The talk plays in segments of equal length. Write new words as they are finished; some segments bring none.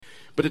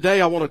But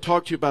today I want to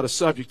talk to you about a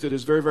subject that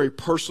is very, very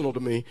personal to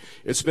me.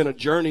 It's been a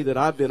journey that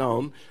I've been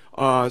on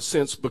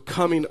since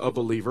becoming a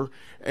believer.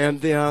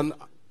 And then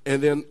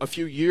a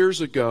few years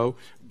ago,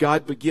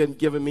 God began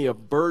giving me a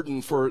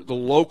burden for the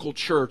local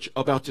church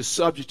about this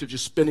subject of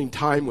just spending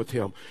time with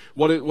Him.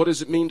 What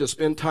does it mean to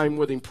spend time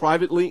with Him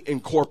privately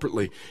and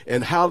corporately,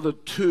 and how the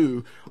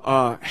two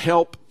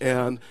help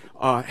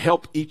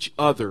each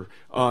other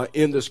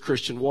in this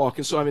Christian walk.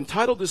 And so I've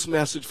entitled this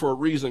message for a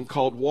reason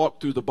called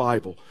Walk Through the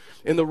Bible.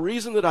 And the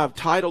reason that I've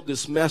titled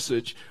this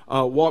message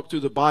Walk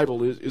Through the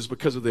Bible is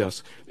because of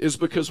this. Is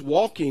because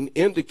walking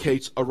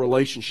indicates a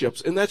relationship.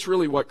 And that's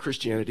really what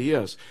Christianity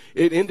is.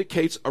 It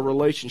indicates a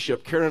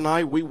relationship. Karen and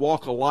I, we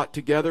walk a lot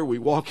together. We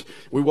walk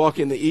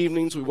in the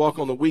evenings. We walk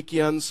on the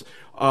weekends.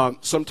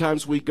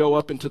 Sometimes we go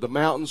up into the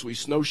mountains. We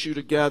snowshoe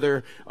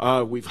together.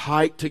 We've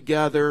hiked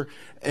together.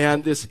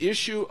 And this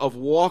issue of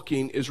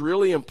walking is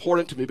really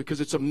important to me because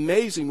it's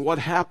amazing what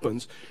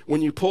happens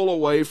when you pull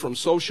away from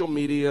social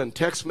media and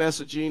text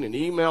messaging and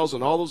emails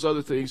and all those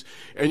other things,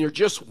 and you're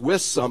just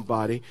with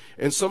somebody.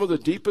 And some of the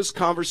deepest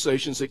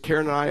conversations that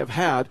Karen and I have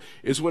had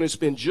is when it's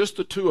been just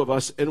the two of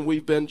us and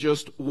we've been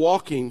just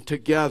walking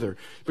together.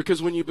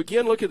 Because when you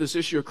begin looking at this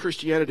issue of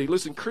Christianity,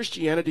 listen,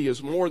 Christianity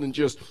is more than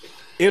just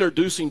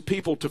introducing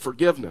people to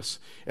forgiveness.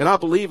 And I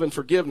believe in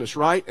forgiveness,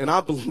 right? And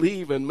I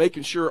believe in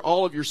making sure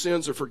all of your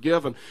sins are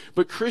forgiven.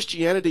 But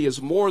Christianity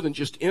is more than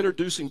just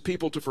introducing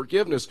people to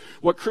forgiveness.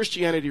 What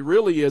Christianity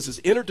really is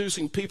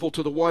introducing people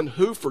to the one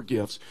who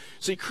forgives.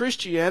 See,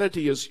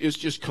 Christianity is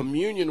just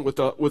communion with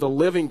a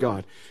living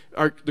God.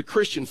 The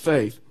Christian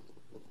faith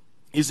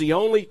is the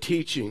only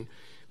teaching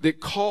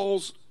that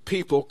calls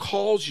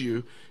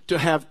you to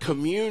have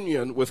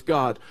communion with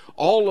God.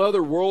 All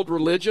other world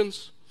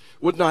religions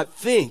would not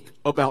think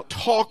about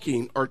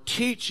talking or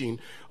teaching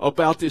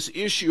about this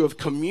issue of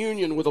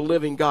communion with a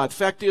living God.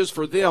 Fact is,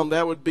 for them,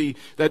 that'd be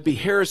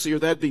heresy, or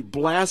that'd be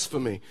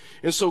blasphemy.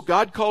 And so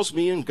God calls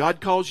me and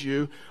God calls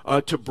you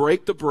to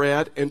break the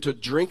bread and to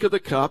drink of the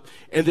cup,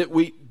 and that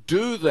we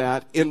do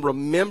that in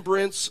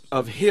remembrance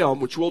of Him,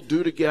 which we'll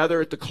do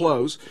together at the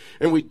close.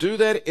 And we do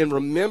that in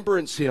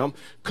remembrance of Him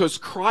because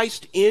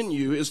Christ in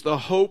you is the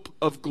hope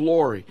of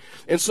glory.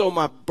 And so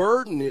my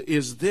burden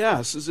is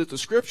that the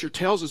Scripture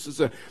tells us is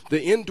that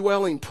the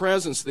indwelling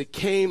presence that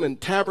came and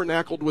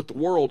tabernacled with the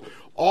world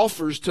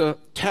offers to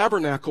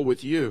tabernacle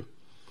with you.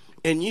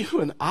 And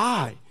you and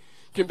I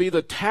can be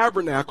the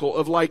tabernacle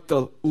of like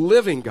the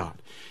living God.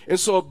 And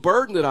so a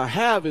burden that I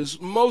have is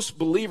most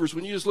believers,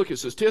 when you just look at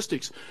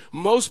statistics,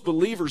 most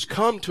believers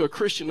come to a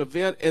Christian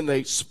event and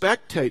they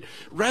spectate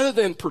rather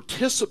than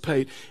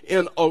participate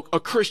in a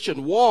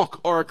Christian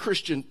walk or a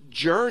Christian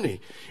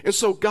journey. And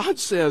so God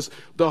says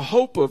the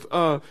hope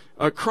of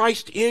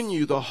Christ in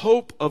you, the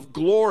hope of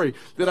glory,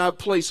 that I've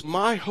placed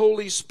my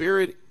Holy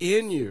Spirit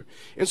in you.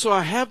 And so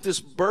I have this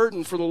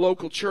burden for the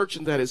local church,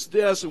 and that is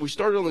this, and we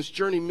started on this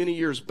journey many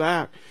years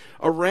back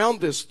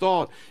around this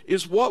thought,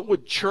 is what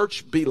would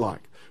church be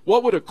like?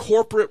 What would a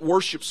corporate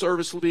worship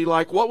service be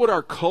like? What would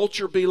our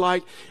culture be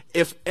like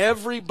if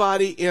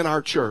everybody in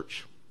our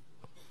church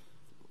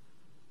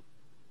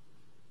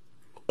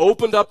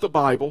opened up the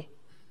Bible,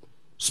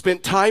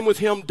 spent time with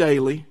Him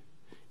daily,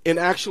 and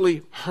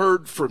actually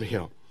heard from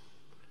Him?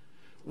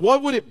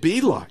 What would it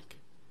be like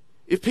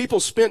if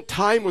people spent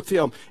time with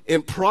Him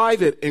in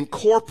private and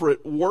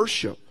corporate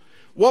worship?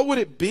 What would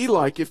it be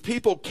like if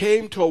people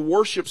came to a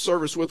worship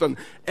service with an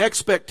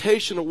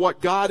expectation of what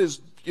God is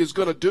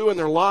going to do in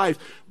their life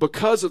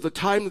because of the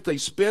time that they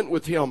spent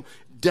with Him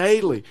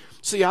daily?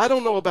 See, I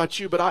don't know about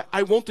you, but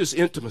I want this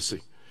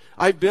intimacy.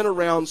 I've been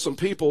around some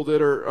people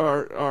that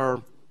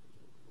are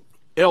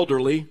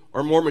elderly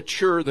or more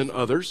mature than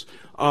others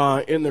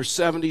in their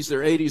 70s,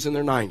 their 80s, and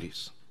their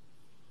 90s.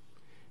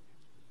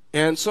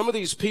 And some of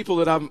these people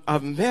that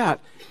I've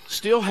met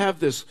still have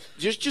this,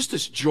 just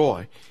this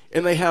joy.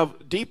 And they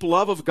have deep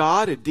love of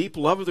God, a deep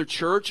love of their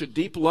church, a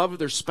deep love of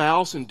their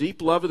spouse, and deep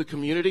love of the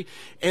community.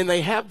 And they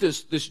have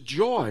this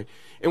joy.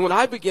 And when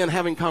I began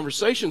having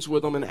conversations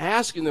with them and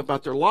asking them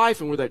about their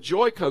life and where that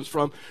joy comes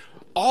from,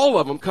 all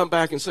of them come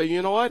back and say,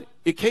 you know what?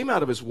 It came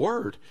out of His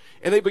Word.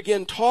 And they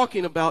begin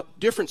talking about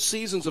different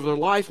seasons of their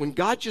life when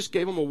God just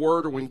gave them a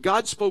word or when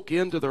God spoke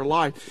into their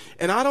life.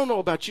 And I don't know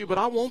about you, but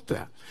I want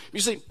that. You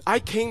see, I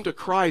came to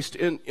Christ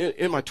in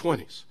my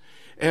 20s.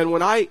 And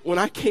when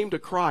I came to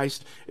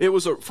Christ,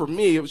 for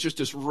me, it was just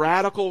this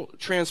radical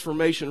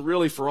transformation,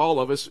 really for all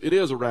of us. It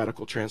is a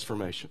radical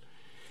transformation.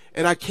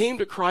 And I came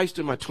to Christ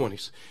in my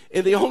 20s.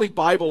 And the only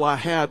Bible I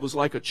had was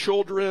like a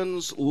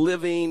children's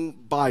living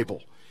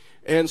Bible.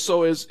 And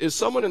so as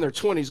someone in their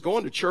 20s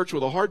going to church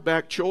with a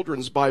hardback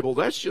children's Bible,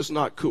 that's just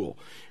not cool.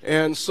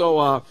 And so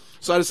I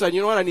decided,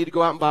 you know what, I need to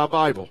go out and buy a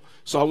Bible.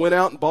 So I went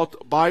out and bought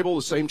the Bible,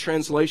 the same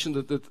translation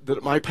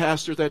that my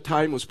pastor at that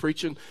time was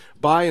preaching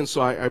by. And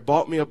so I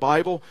bought me a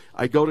Bible.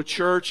 I go to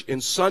church. In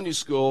Sunday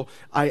school,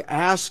 I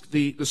asked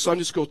the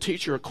Sunday school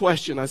teacher a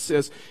question. I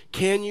says,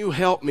 can you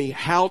help me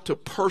how to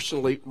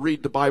personally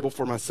read the Bible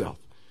for myself?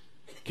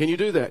 Can you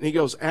do that? And he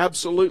goes,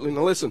 absolutely.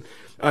 Now listen,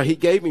 he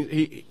gave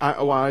me,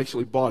 I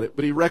actually bought it,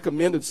 but he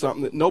recommended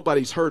something that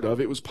nobody's heard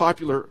of. It was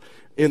popular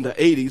in the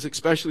 80s,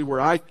 especially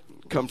where I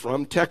come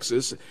from,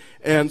 Texas.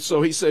 And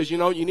so he says, you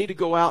need to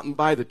go out and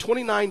buy the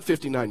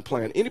 2959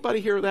 plan.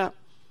 Anybody hear that?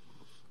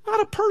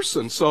 Not a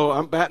person. So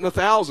I'm batting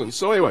 1,000.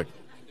 So anyway,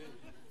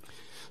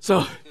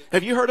 so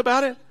have you heard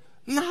about it?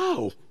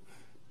 No.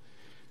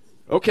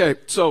 Okay,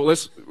 so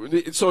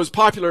it's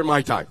popular in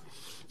my time.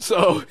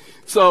 So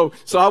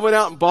I went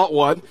out and bought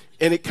one,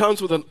 and it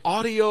comes with an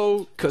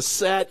audio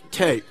cassette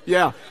tape.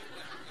 Yeah.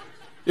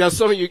 Yeah,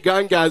 some of you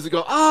gun guys that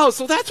go, oh,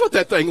 so that's what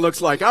that thing looks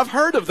like. I've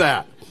heard of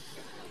that.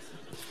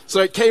 So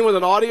it came with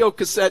an audio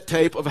cassette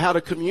tape of how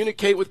to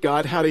communicate with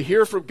God, how to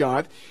hear from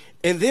God.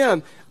 And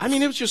then,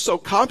 it was just so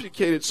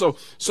complicated. So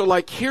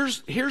like,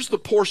 here's the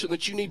portion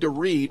that you need to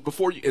read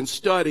and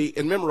study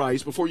and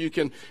memorize before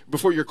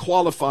you're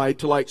qualified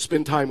to like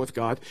spend time with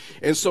God.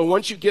 And so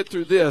once you get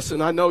through this,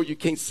 and I know you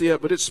can't see it,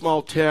 but it's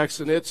small text,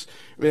 and it's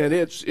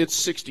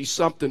 60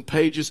 something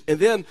pages. And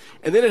then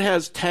it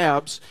has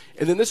tabs.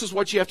 And then this is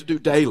what you have to do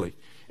daily.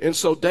 And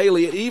so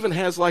daily, it even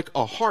has like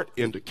a heart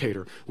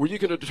indicator where you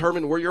can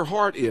determine where your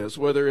heart is,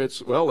 whether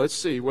it's,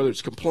 whether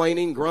it's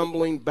complaining,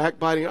 grumbling,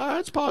 backbiting,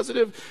 it's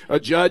positive,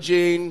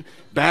 judging,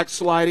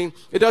 backsliding.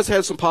 It does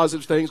have some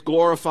positive things,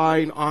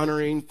 glorifying,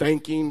 honoring,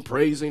 thanking,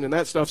 praising, and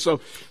that stuff.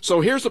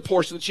 So here's the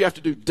portion that you have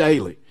to do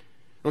daily,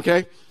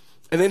 okay?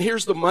 And then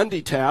here's the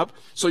Monday tab.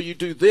 So you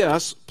do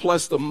this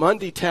plus the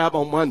Monday tab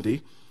on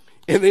Monday,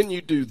 and then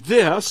you do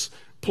this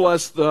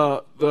plus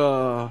the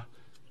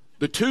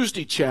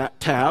Tuesday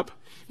tab.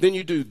 Then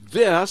you do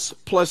this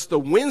plus the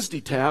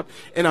Wednesday tab,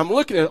 and I'm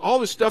looking at all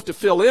this stuff to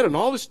fill in and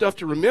all this stuff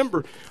to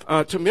remember,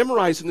 to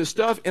memorize and this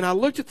stuff, and I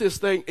looked at this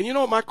thing, and you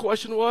know what my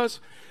question was?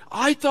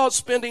 I thought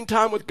spending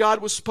time with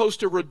God was supposed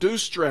to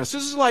reduce stress.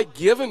 This is like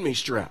giving me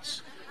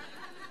stress.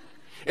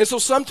 And so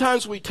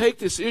sometimes we take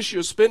this issue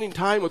of spending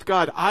time with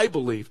God, I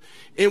believe,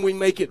 and we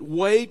make it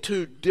way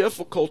too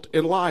difficult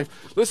in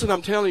life. Listen,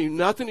 I'm telling you,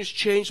 nothing has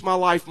changed my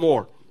life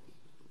more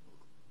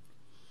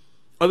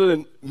other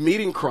than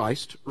meeting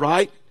Christ,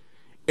 right?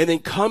 And then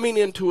coming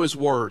into his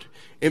word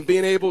and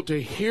being able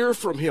to hear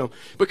from him.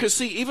 Because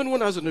see, even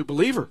when I was a new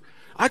believer,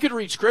 I could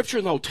read scripture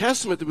in the Old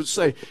Testament that would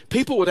say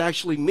people would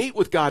actually meet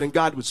with God and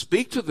God would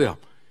speak to them.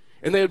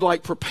 And they would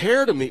like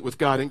prepare to meet with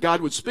God and God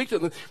would speak to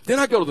them. Then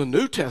I go to the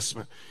New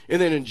Testament. And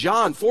then in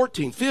John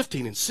 14,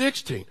 15, and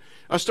 16,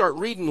 I start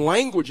reading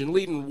language and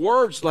reading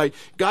words like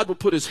God will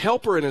put his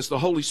helper in us, the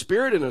Holy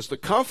Spirit in us, the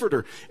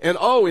comforter. And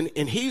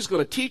he's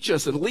going to teach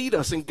us and lead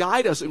us and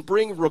guide us and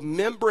bring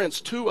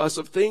remembrance to us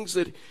of things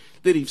that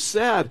he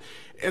said.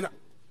 And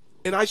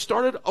I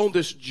started on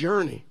this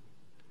journey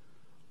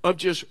of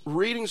just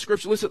reading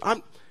scripture. Listen,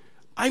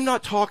 I'm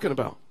not talking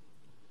about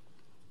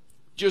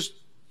just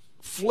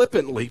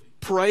flippantly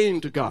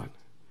praying to God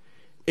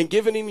and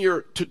giving him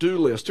your to-do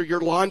list or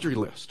your laundry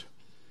list.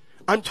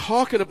 I'm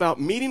talking about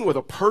meeting with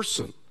a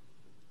person.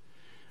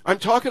 I'm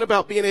talking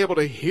about being able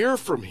to hear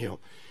from him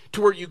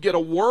to where you get a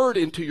word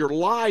into your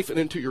life and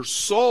into your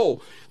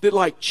soul that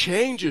like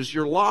changes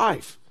your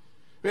life.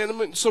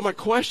 Man, so my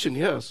question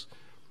is,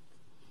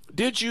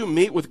 did you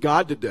meet with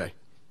God today?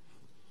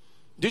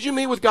 Did you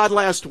meet with God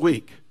last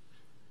week?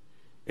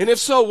 And if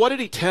so, what did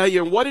he tell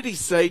you and what did he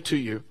say to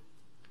you?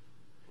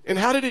 And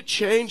how did it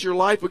change your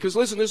life? Because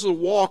listen, this is a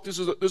walk, this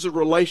is a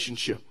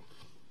relationship.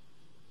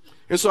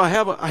 And so I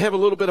have a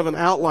little bit of an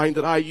outline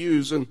that I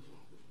use, and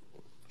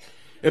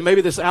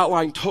maybe this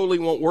outline totally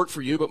won't work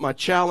for you, but my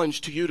challenge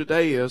to you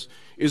today is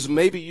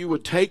maybe you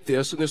would take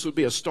this, and this would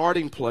be a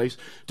starting place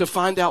to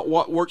find out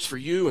what works for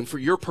you and for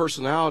your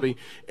personality,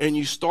 and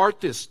you start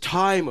this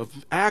time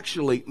of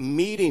actually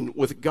meeting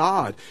with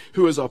God,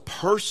 who is a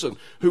person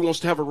who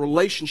wants to have a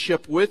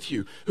relationship with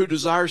you, who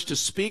desires to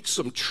speak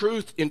some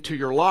truth into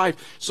your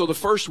life. So the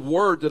first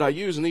word that I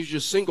use, and these are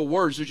just single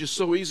words, they're just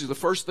so easy, the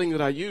first thing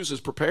that I use is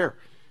prepare.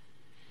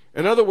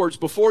 In other words,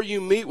 before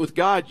you meet with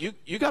God,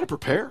 you got to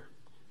prepare.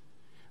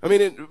 I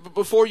mean,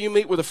 before you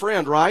meet with a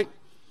friend, right?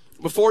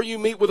 Before you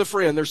meet with a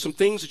friend, there's some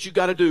things that you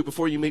got to do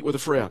before you meet with a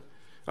friend.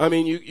 I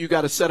mean, you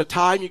got to set a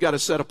time, you got to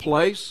set a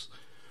place.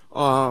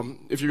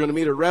 If you're going to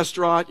meet at a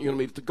restaurant, you're going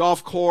to meet at the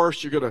golf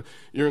course, you're going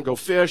to go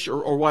fish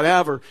or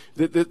whatever.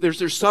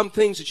 There's some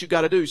things that you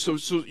got to do. So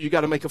you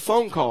got to make a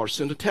phone call or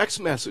send a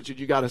text message, and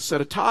you got to set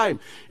a time,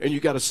 and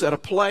you got to set a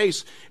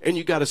place, and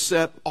you got to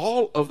set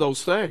all of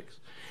those things.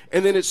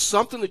 And then it's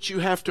something that you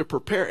have to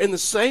prepare. And the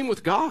same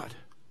with God.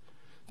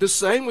 The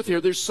same with here.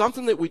 There's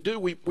something that we do.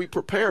 We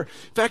prepare.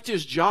 In fact,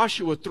 is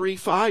Joshua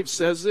 3:5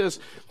 says this.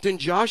 Then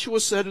Joshua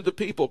said to the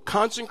people,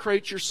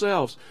 consecrate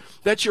yourselves.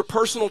 That's your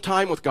personal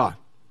time with God.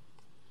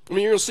 I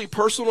mean, you're going to see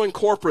personal and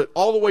corporate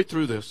all the way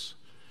through this.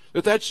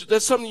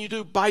 That's something you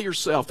do by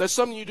yourself. That's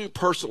something you do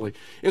personally.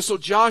 And so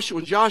Joshua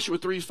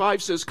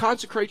 3:5 says,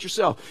 consecrate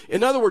yourself.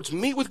 In other words,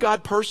 meet with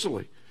God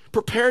personally.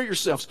 Prepare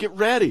yourselves. Get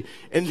ready.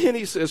 And then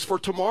he says, for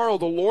tomorrow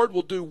the Lord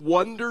will do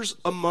wonders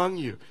among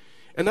you.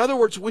 In other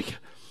words,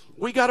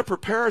 We got to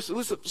prepare us.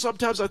 Listen,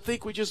 sometimes I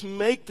think we just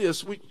make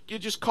this, it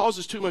just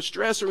causes too much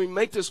stress, or we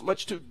make this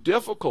much too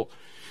difficult.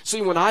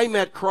 See, when I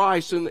met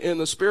Christ in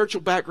the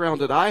spiritual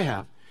background that I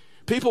have,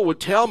 people would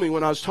tell me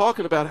when I was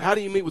talking about how do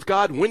you meet with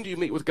God and when do you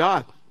meet with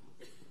God,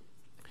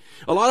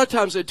 a lot of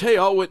times they'd tell you,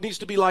 oh, it needs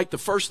to be like the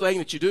first thing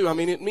that you do. I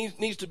mean, it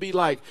needs to be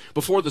like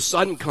before the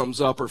sun comes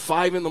up or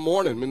 5 in the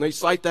morning. I mean, they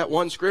cite that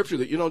one scripture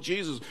that,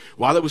 Jesus,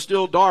 while it was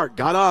still dark,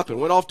 got up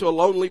and went off to a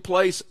lonely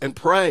place and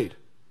prayed.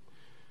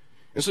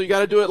 And so you got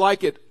to do it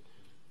like at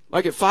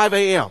 5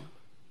 a.m.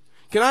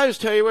 Can I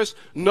just tell you this?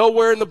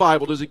 Nowhere in the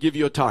Bible does it give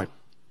you a time.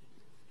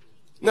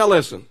 Now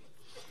listen,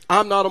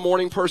 I'm not a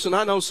morning person.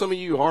 I know some of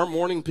you are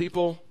morning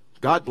people.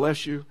 God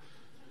bless you.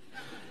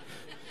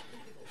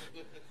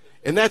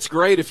 And that's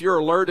great if you're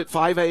alert at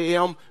 5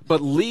 a.m.,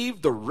 but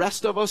leave the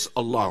rest of us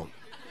alone.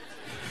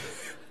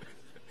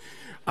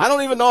 I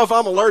don't even know if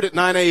I'm alert at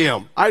 9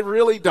 a.m. I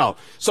really don't.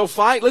 So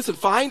find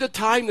a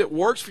time that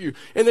works for you.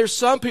 And there's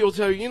some people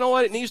tell you, you know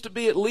what, it needs to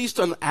be at least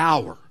an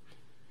hour.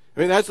 I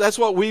mean, that's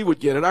what we would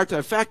get at our time.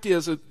 The fact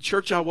is, at the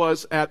church I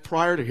was at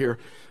prior to here,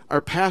 our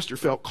pastor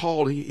felt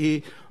called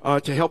to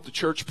help the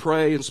church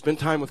pray and spend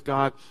time with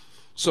God.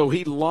 So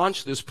he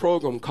launched this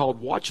program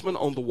called Watchman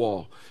on the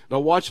Wall. Now,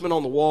 Watchman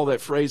on the Wall,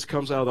 that phrase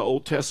comes out of the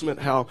Old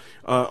Testament, how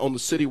on the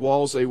city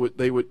walls they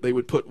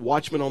would put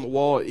watchmen on the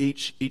wall at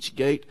each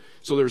gate.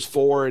 So there's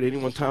 4 at any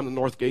one time, the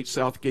north gate,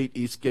 south gate,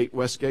 east gate,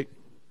 west gate.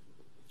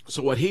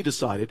 So what he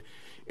decided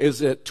is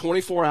that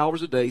 24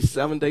 hours a day,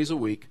 7 days a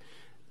week,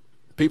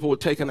 people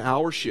would take an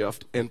hour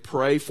shift and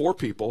pray for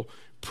people,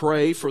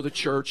 pray for the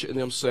church and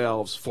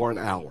themselves for an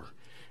hour.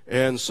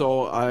 And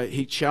so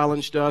he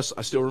challenged us.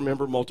 I still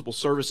remember multiple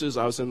services.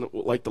 I was in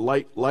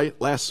the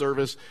last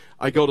service.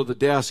 I go to the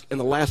desk, and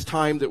the last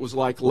time that was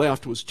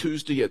left was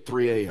Tuesday at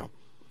 3 a.m.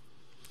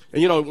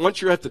 And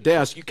once you're at the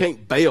desk, you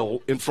can't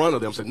bail in front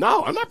of them and say,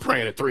 no, I'm not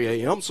praying at 3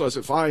 a.m. So I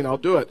said, fine, I'll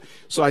do it.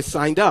 So I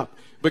signed up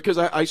because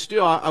I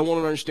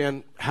want to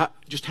understand how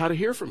to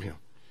hear from him.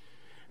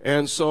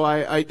 And so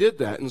I did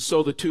that. And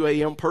so the 2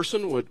 a.m.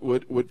 person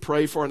would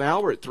pray for an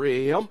hour at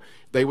 3 a.m.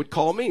 They would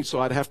call me, so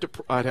I'd have to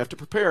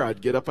prepare.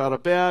 I'd get up out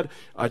of bed.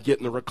 I'd get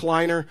in the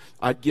recliner.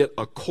 I'd get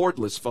a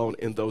cordless phone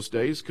in those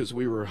days because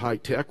we were high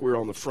tech. We were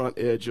on the front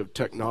edge of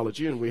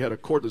technology, and we had a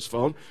cordless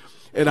phone.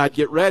 And I'd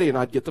get ready, and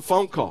I'd get the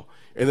phone call.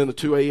 And then the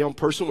 2 a.m.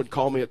 person would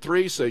call me at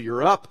 3, say,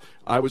 you're up.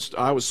 I was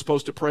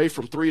supposed to pray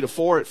from 3 to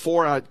 4. At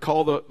 4, I'd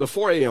call the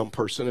 4 a.m.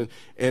 person.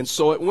 And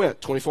so it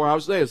went. 24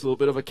 hours a day. It's a little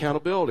bit of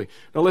accountability.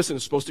 Now listen,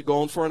 it's supposed to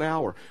go on for an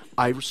hour.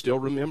 I still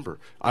remember.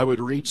 I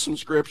would read some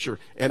scripture,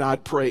 and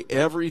I'd pray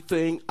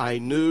everything I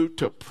knew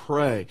to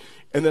pray.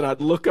 And then I'd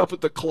look up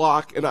at the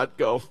clock, and I'd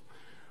go,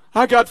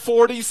 I got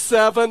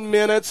 47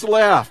 minutes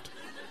left.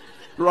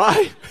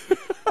 Right?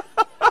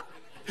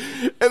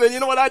 And then you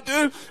know what I'd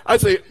do?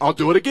 I'd say, I'll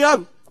do it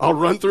again. I'll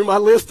run through my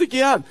list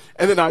again.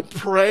 And then I'd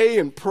pray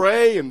and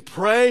pray and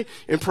pray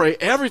and pray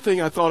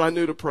everything I thought I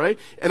knew to pray.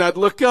 And I'd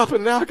look up,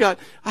 and now I got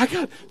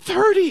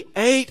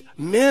 38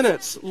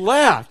 minutes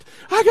left.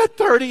 I got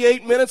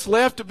 38 minutes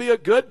left to be a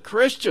good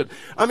Christian.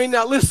 I mean,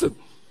 now listen,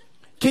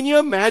 can you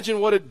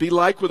imagine what it'd be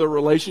like with a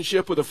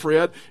relationship with a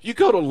friend? You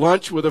go to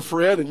lunch with a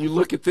friend and you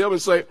look at them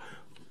and say,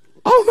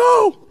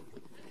 oh no,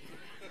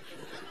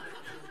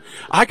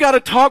 I got to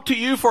talk to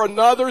you for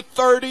another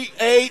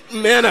 38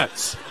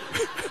 minutes.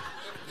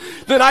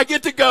 Then I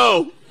get to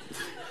go.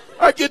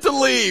 I get to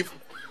leave.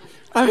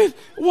 I mean,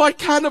 what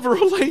kind of a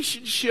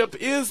relationship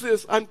is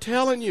this? I'm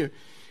telling you,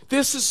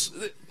 this is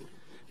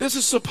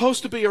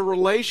supposed to be a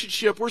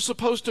relationship. We're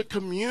supposed to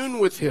commune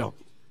with Him.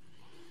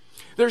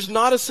 There's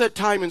not a set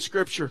time in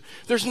Scripture.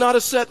 There's not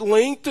a set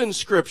length in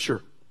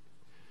Scripture.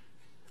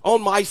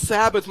 On my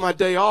Sabbath, my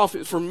day off,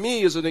 for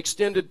me is an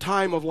extended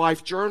time of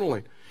life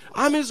journaling.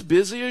 I'm as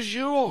busy as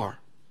you are.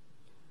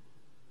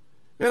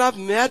 And I've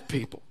met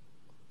people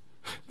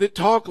that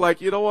talk like,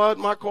 you know what,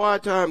 my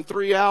quiet time,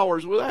 3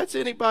 hours. Well, that's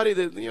anybody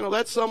that,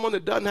 that's someone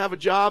that doesn't have a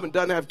job and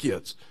doesn't have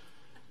kids.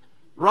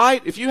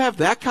 Right? If you have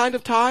that kind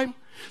of time.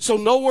 So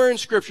nowhere in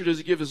Scripture does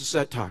it give us a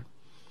set time.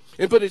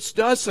 But it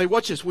does say,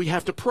 watch this, we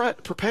have to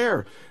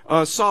prepare.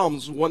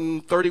 Psalms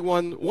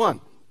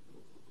 131:1.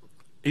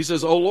 He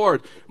says, O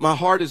Lord, my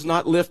heart is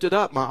not lifted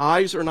up. My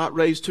eyes are not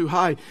raised too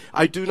high.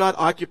 I do not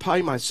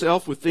occupy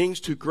myself with things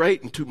too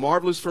great and too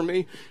marvelous for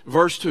me.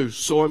 Verse 2,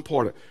 so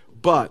important.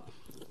 But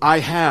I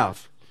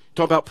have,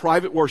 talk about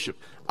private worship,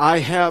 I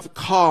have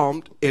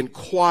calmed and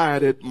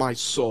quieted my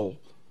soul.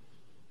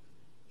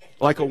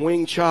 Like a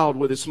weaned child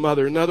with its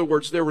mother. In other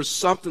words, there was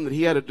something that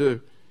he had to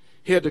do.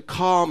 He had to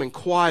calm and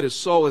quiet his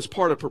soul as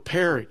part of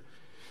preparing.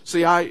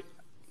 See, I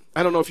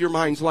don't know if your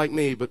mind's like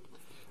me, but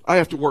I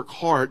have to work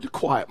hard to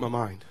quiet my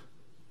mind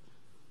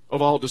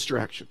of all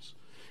distractions.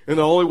 And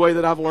the only way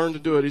that I've learned to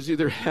do it is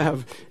either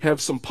have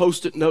some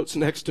Post-it notes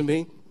next to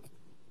me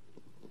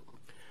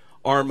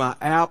or my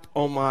app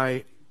on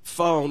my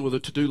phone with a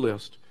to-do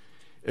list.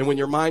 And when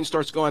your mind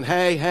starts going,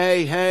 hey,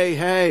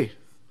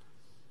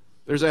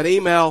 there's that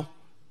email,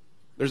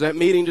 there's that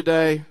meeting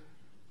today,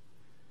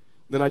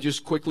 then I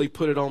just quickly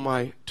put it on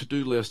my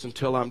to-do list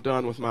until I'm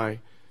done with my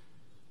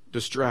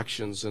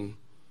distractions. And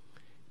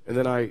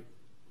then I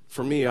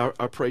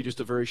pray just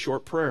a very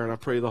short prayer, and I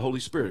pray the Holy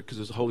Spirit, because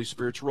it's the Holy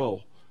Spirit's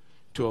role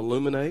to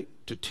illuminate,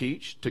 to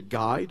teach, to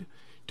guide,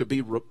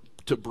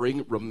 to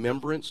bring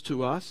remembrance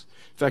to us.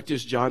 In fact,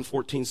 it's John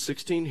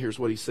 14:16. Here's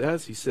what he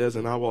says. He says,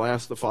 "And I will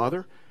ask the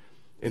Father,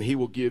 and he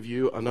will give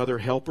you another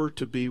helper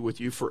to be with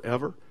you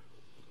forever,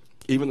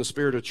 even the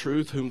Spirit of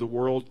truth, whom the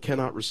world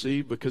cannot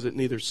receive, because it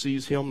neither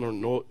sees him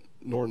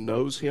nor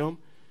knows him.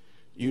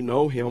 You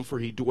know him, for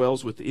he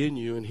dwells within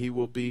you, and he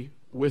will be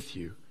with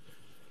you."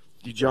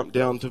 You jump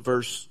down to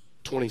verse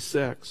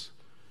 26.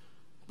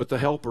 "But the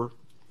Helper,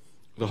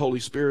 the Holy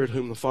Spirit,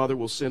 whom the Father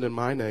will send in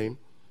my name,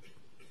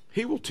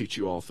 he will teach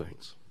you all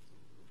things.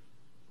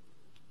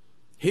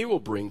 He will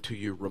bring to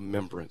you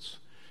remembrance."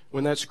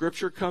 When that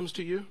scripture comes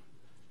to you,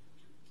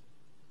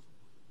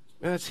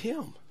 that's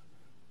him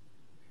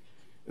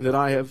that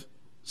I have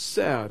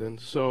said. And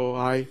so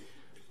I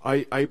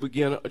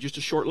began just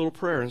a short little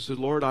prayer and said,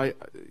 "Lord,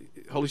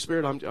 Holy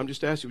Spirit, I'm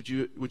just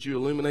asking, would you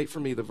illuminate for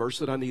me the verse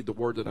that I need, the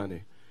word that I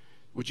need?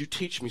 Would you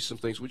teach me some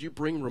things? Would you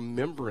bring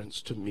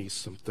remembrance to me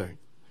something?"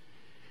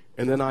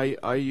 And then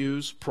I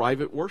use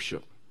private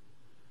worship.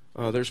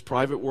 There's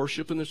private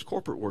worship and there's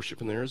corporate worship,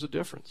 and there is a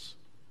difference.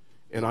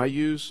 And I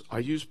use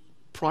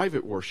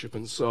private worship,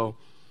 and so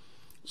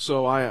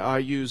I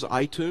use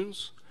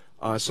iTunes.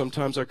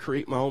 Sometimes I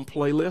create my own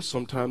playlist.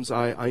 Sometimes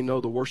I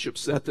know the worship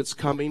set that's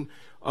coming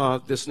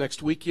this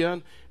next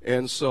weekend,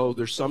 and so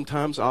there's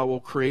sometimes I will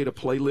create a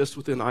playlist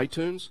within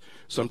iTunes.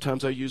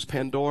 Sometimes I use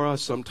Pandora.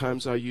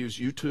 Sometimes I use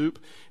YouTube,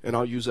 and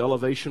I'll use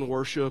Elevation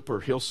Worship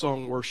or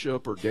Hillsong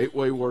Worship or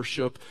Gateway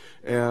Worship,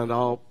 and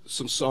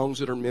some songs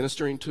that are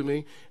ministering to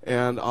me,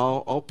 and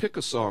I'll pick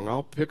a song.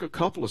 I'll pick a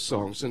couple of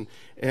songs,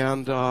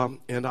 and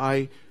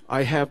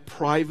I have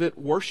private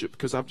worship,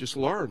 because I've just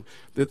learned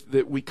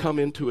that we come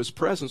into his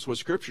presence, what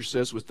Scripture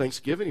says, with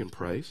thanksgiving and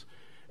praise.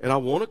 And I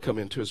want to come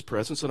into his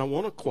presence, and I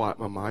want to quiet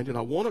my mind, and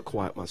I want to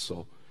quiet my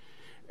soul.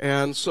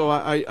 And so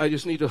I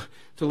just need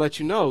to let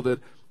you know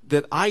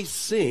that I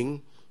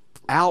sing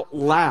out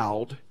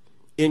loud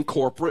in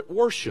corporate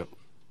worship.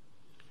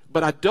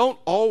 But I don't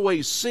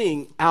always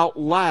sing out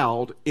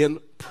loud in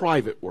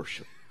private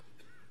worship.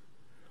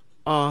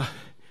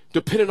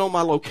 Depending on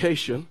my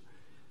location,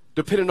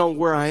 depending on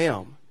where I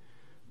am.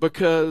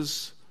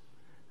 Because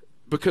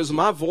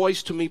my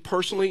voice to me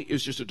personally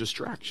is just a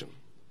distraction.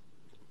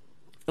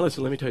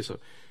 Listen, let me tell you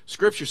something.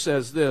 Scripture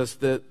says this,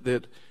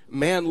 that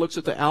man looks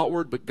at the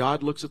outward, but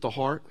God looks at the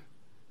heart.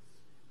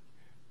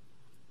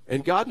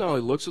 And God not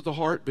only looks at the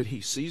heart, but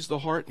he sees the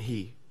heart and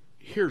he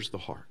hears the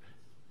heart.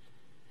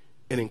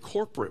 And in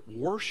corporate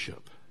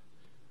worship,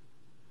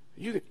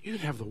 you can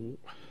have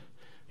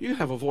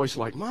a voice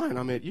like mine.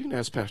 I mean, you can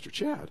ask Pastor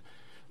Chad.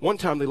 One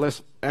time I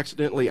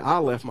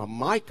left my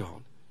mic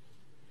on,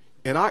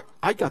 and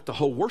I got the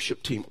whole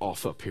worship team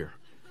off up here.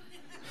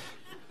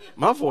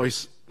 My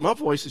voice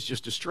is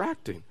just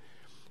distracting.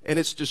 And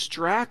it's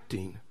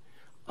distracting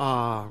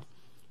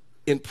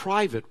in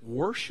private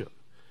worship.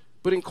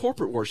 But in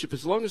corporate worship,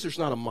 as long as there's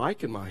not a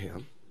mic in my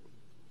hand,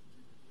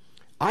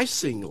 I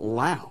sing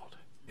loud.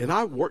 And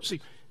I work. See,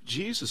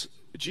 Jesus,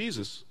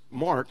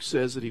 Mark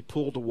says that he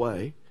pulled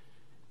away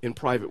in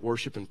private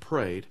worship and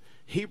prayed.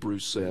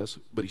 Hebrews says,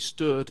 but he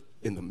stood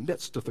in the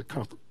midst of the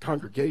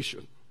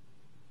congregation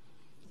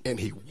and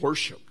he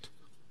worshiped.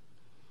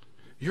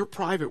 Your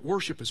private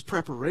worship is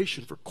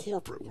preparation for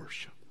corporate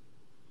worship.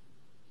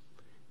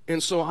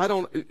 And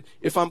so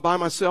if I'm by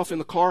myself in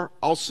the car,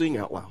 I'll sing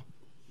out loud.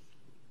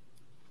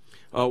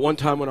 One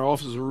time when our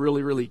offices were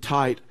really, really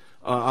tight,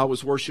 I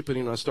was worshiping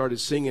and I started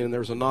singing, and there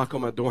was a knock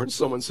on my door and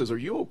someone says, "Are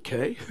you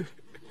okay?"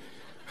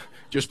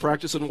 Just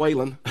practicing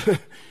wailing.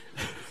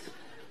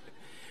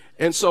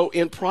 And so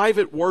in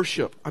private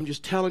worship, I'm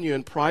just telling you,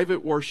 in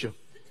private worship,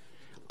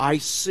 I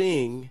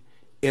sing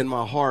in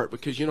my heart,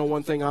 because you know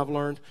one thing I've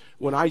learned?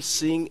 When I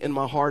sing in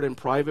my heart in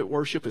private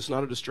worship, it's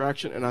not a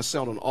distraction, and I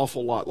sound an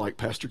awful lot like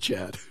Pastor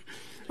Chad.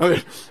 I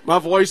mean, my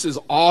voice is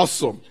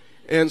awesome.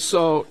 And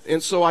so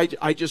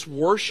I just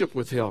worship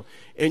with him.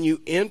 And you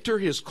enter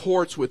his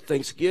courts with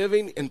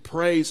thanksgiving and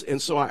praise.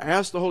 And so I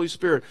ask the Holy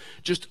Spirit,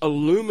 just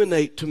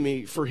illuminate to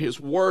me for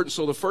his word.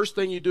 So the first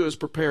thing you do is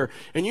prepare.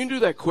 And you can do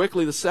that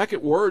quickly. The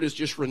second word is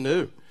just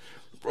renew.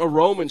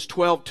 Romans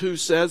 12:2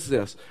 says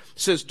this. It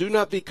says, "Do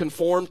not be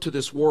conformed to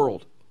this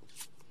world,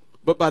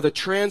 but by the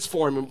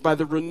transforming, by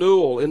the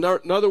renewal." In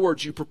other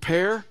words, you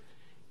prepare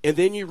and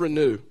then you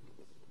renew.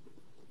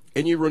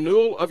 And you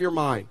renewal of your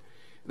mind,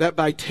 that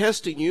by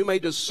testing you may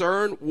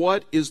discern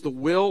what is the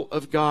will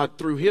of God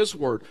through his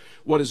word,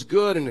 what is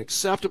good and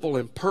acceptable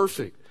and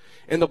perfect.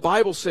 And the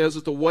Bible says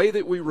that the way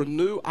that we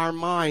renew our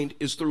mind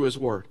is through his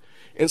word.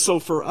 And so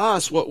for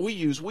us, what we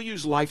use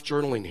life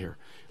journaling here.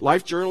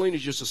 Life journaling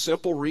is just a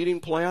simple reading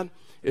plan.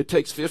 It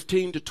takes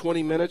 15 to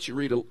 20 minutes. You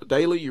read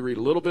daily. You read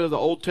a little bit of the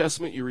Old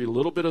Testament. You read a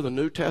little bit of the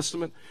New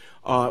Testament.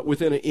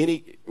 Within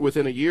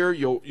a year,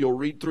 you'll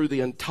read through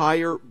the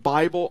entire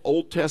Bible,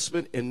 Old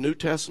Testament and New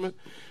Testament.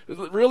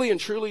 Really and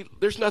truly,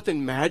 there's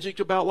nothing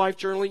magic about life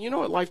journaling. You know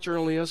what life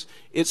journaling is?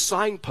 It's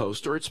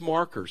signposts or it's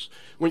markers.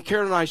 When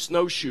Karen and I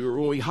snowshoe or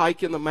when we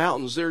hike in the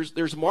mountains,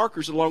 there's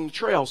markers along the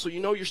trail, so you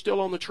know you're still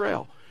on the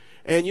trail.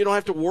 And you don't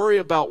have to worry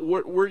about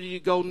where do you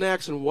go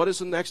next and what is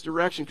the next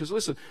direction. Because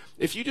listen,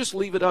 if you just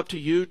leave it up to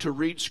you to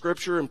read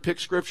Scripture and pick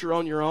Scripture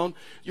on your own,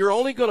 you're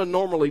only going to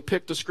normally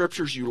pick the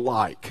Scriptures you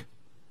like.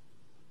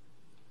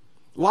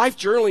 Life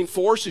journaling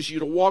forces you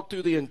to walk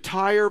through the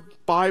entire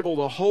Bible,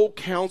 the whole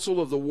counsel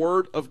of the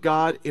Word of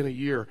God in a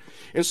year.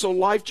 And so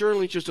life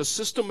journaling is just a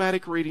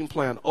systematic reading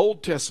plan,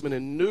 Old Testament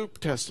and New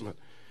Testament,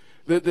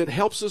 that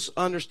helps us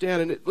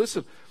understand. And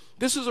listen,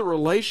 this is a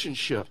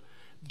relationship.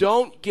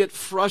 Don't get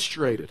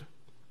frustrated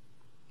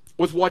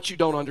with what you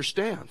don't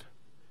understand.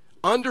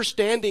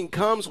 Understanding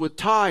comes with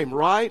time,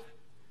 right?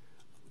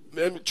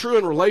 And true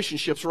in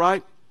relationships,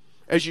 right?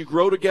 As you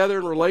grow together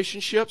in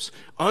relationships,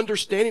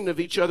 understanding of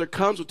each other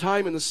comes with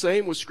time, and the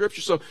same with Scripture.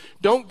 So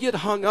don't get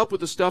hung up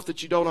with the stuff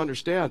that you don't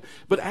understand.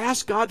 But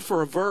ask God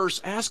for a verse.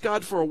 Ask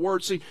God for a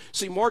word. See,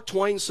 Mark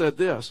Twain said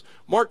this.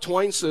 Mark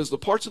Twain says, the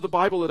parts of the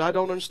Bible that I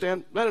don't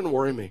understand, that doesn't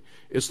worry me.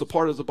 It's the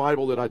part of the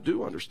Bible that I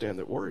do understand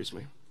that worries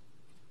me.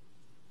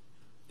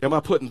 Am I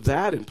putting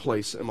that in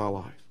place in my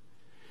life?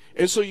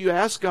 And so you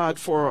ask God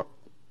for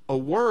a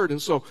word. And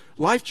so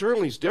life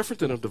journaling is different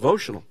than a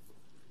devotional.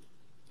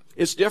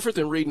 It's different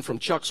than reading from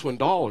Chuck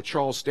Swindoll or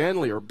Charles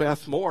Stanley or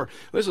Beth Moore.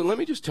 Listen, let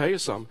me just tell you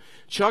something.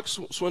 Chuck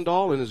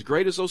Swindoll, and as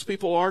great as those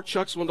people are,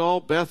 Chuck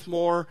Swindoll, Beth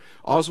Moore,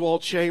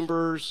 Oswald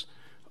Chambers,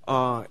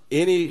 Charles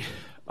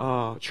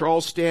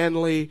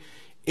Stanley,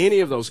 any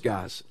of those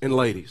guys and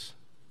ladies,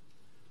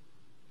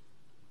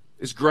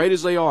 as great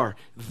as they are,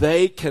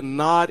 they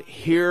cannot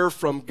hear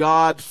from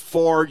God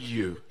for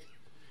you.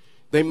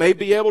 They may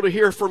be able to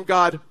hear from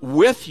God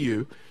with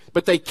you,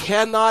 but they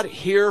cannot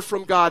hear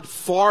from God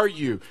for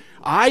you.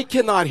 I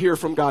cannot hear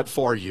from God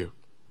for you.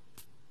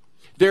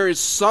 There is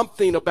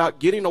something about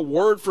getting a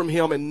word from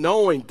Him and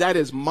knowing that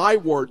is my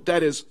word,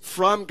 that is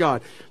from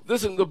God.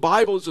 Listen, the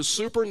Bible is a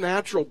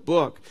supernatural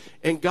book,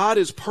 and God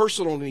is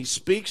personal and He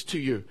speaks to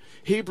you.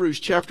 Hebrews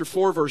chapter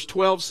 4, verse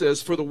 12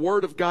 says, "For the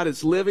word of God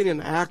is living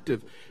and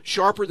active,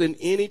 sharper than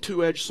any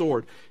two-edged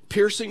sword,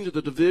 piercing to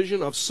the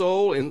division of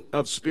soul and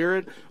of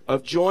spirit,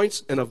 of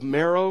joints and of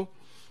marrow,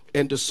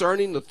 and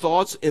discerning the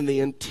thoughts and the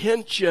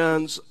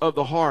intentions of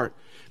the heart."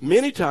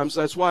 Many times,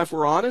 that's why, if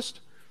we're honest,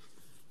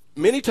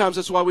 many times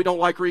that's why we don't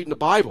like reading the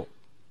Bible.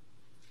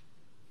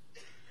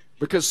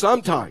 Because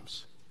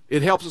sometimes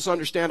it helps us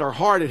understand our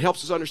heart, it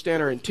helps us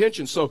understand our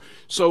intentions.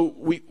 So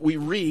we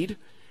read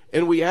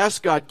and we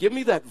ask God, give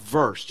me that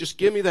verse, just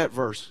give me that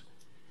verse.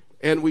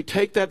 And we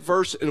take that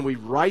verse and we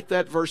write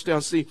that verse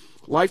down. See,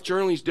 life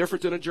journaling is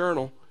different than a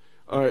journal.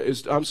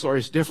 It's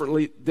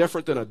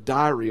different than a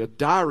diary. A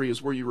diary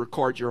is where you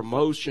record your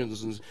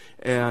emotions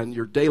and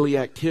your daily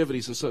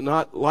activities. And so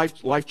not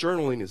life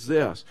journaling is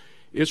this.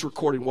 It's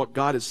recording what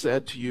God has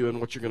said to you and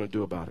what you're going to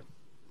do about it.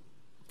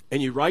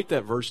 And you write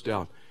that verse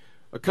down.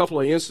 A couple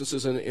of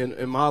instances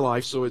in my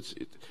life. So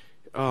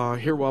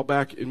here a while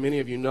back, and many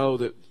of you know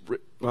that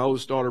my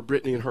oldest daughter,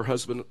 Brittany, and her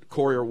husband,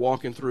 Corey, are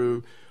walking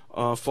through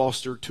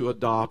foster to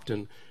adopt.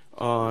 And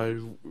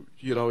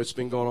it's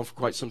been going on for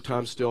quite some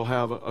time, still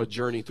have a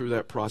journey through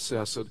that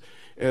process.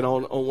 And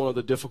on one of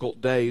the difficult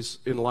days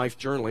in life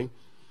journaling,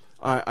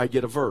 I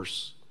get a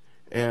verse.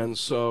 And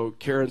so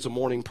Karen's a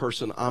morning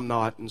person, I'm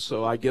not. And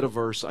so I get a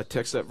verse, I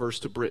text that verse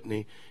to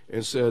Brittany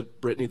and said,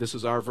 Brittany, this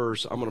is our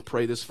verse. I'm going to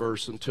pray this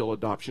verse until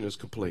adoption is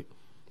complete.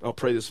 I'll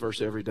pray this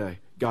verse every day.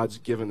 God's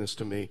given this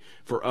to me.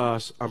 For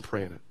us, I'm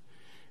praying it.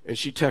 And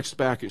she texts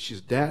back and she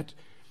says, Dad,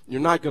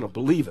 you're not going to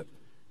believe it.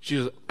 She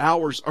says,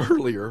 hours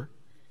earlier,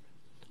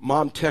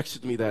 Mom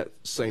texted me that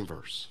same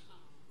verse.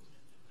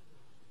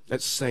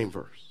 That same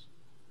verse.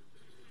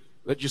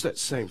 Just that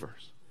same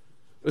verse.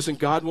 Listen,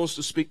 God wants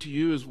to speak to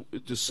you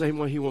the same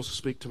way He wants to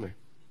speak to me.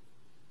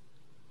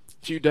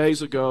 A few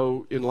days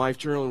ago in Life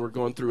Journaling, we're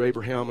going through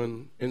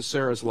Abraham and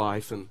Sarah's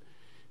life, and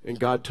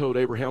God told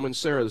Abraham and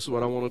Sarah, this is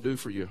what I want to do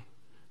for you,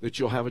 that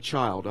you'll have a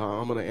child.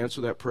 I'm going to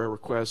answer that prayer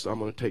request. I'm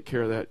going to take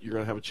care of that. You're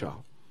going to have a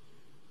child.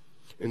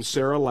 And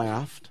Sarah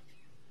laughed.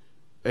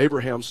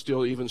 Abraham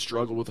still even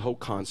struggled with the whole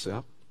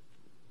concept.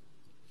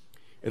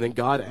 And then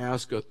God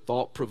asked a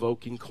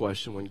thought-provoking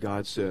question when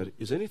God said,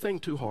 is anything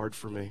too hard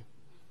for me?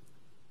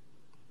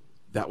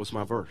 That was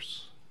my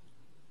verse.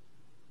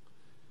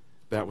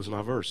 That was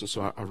my verse. And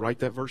so I write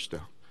that verse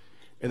down.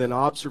 And then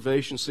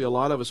observation. See, a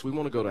lot of us, we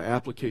want to go to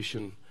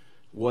application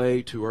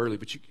way too early,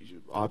 but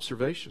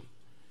observation.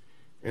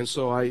 And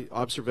so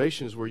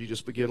observation is where you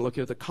just begin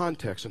looking at the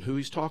context and who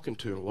he's talking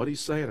to and what he's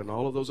saying and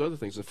all of those other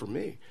things. And for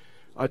me,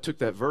 I took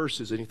that verse,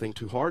 is anything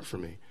too hard for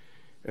me?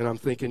 And I'm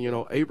thinking, and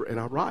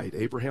I write,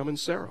 Abraham and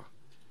Sarah.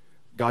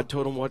 God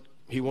told them what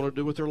He wanted to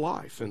do with their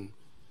life. And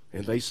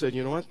they said,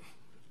 you know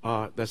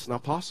what? That's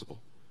not possible.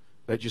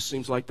 That just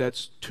seems like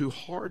that's too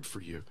hard for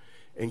you.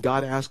 And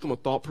God asked him a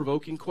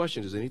thought-provoking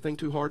question. Is anything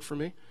too hard for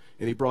me?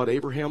 And he brought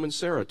Abraham and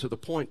Sarah to the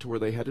point to where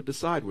they had to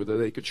decide whether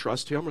they could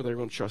trust him or they were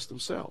going to trust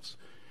themselves.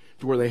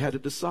 To where they had to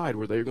decide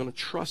whether they were going to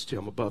trust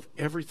him above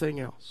everything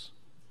else.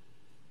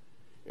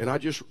 And I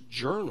just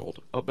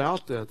journaled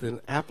about that.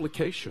 Then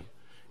application.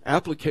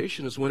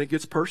 Application is when it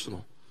gets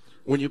personal.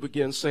 When you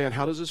begin saying,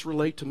 how does this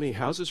relate to me?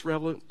 How is this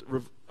relevant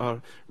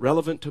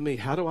to me?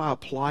 How do I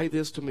apply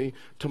this to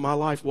my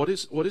life? What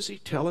is he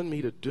telling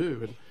me to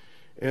do?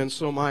 And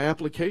so my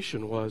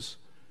application was,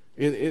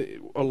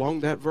 along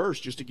that verse,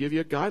 just to give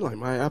you a guideline,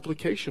 my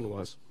application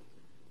was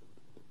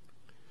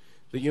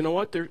that, you know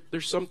what,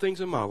 there's some things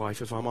in my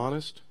life, if I'm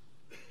honest,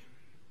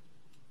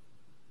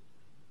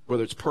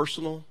 whether it's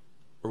personal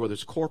or whether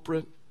it's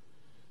corporate,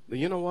 that,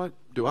 you know what,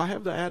 do I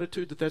have the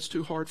attitude that that's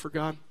too hard for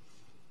God?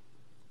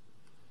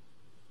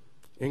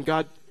 And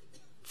God,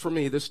 for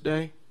me this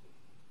day,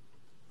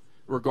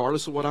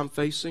 regardless of what I'm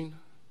facing,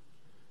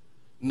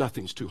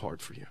 nothing's too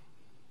hard for you.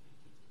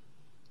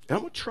 And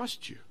I'm going to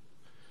trust you.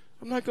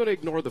 I'm not going to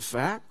ignore the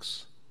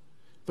facts.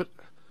 But,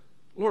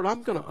 Lord,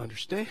 I'm going to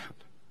understand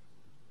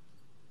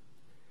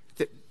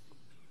that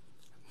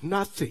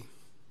nothing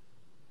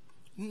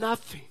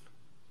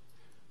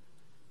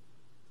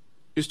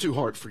is too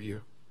hard for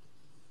you.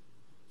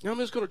 And I'm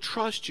just going to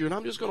trust you, and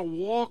I'm just going to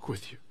walk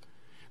with you.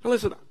 Now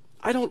listen,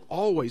 I don't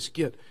always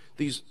get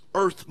these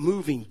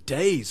earth-moving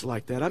days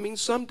like that. I mean,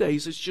 some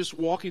days it's just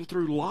walking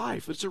through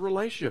life. It's a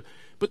relationship.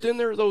 But then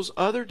there are those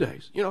other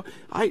days. You know,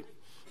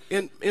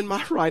 in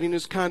my writing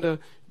is kind of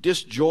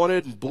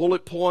disjointed and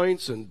bullet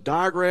points and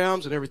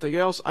diagrams and everything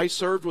else. I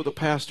served with a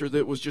pastor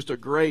that was just a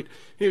great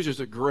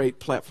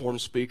platform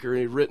speaker.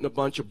 He'd written a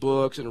bunch of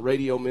books and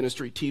radio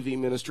ministry, TV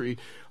ministry.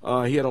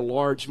 He had a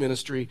large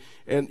ministry.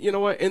 And you know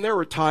what? And there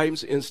were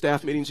times in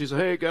staff meetings he said,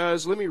 hey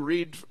guys, let me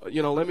read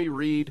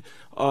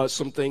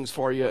some things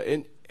for you.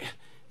 And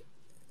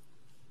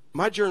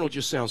my journal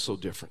just sounds so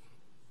different.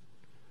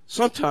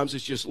 Sometimes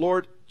it's just,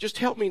 Lord, just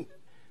help me,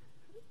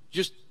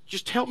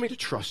 just help me to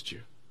trust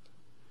you.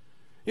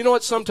 You know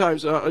what?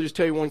 Sometimes, I'll just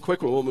tell you one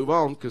quick one. We'll move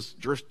on because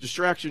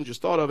distraction,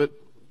 just thought of it.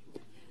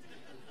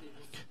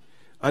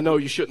 I know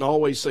you shouldn't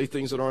always say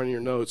things that aren't in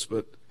your notes,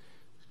 but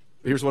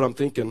here's what I'm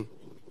thinking.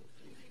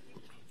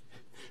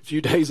 A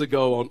few days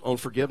ago on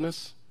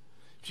forgiveness,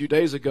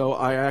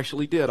 I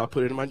actually did. I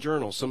put it in my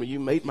journal. Some of you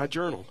made my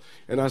journal.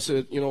 And I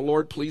said, you know,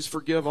 Lord, please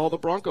forgive all the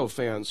Bronco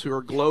fans who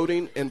are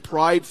gloating and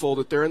prideful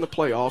that they're in the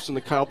playoffs and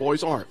the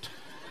Cowboys aren't.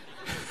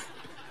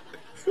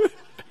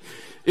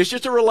 It's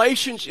just a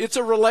relationship. It's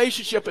a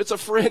relationship. It's a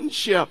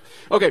friendship.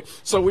 Okay,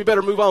 so we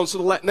better move on. So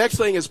the next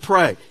thing is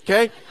pray,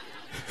 okay?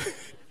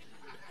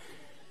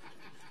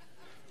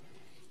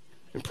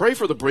 And pray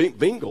for the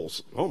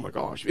Bengals. Oh, my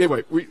gosh.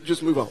 Anyway, we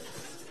just move on.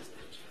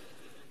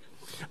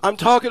 I'm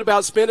talking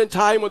about spending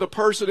time with a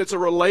person. It's a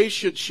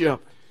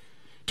relationship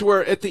to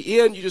where at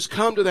the end you just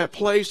come to that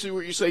place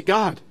where you say,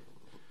 God,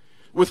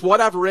 with what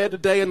I've read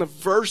today and the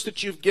verse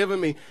that you've given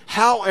me,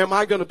 how am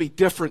I going to be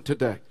different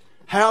today?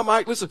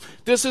 Listen,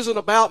 this isn't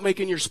about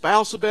making your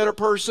spouse a better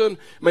person,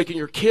 making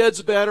your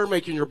kids better,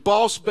 making your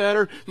boss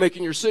better,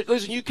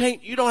 listen, you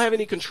don't have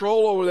any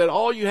control over that.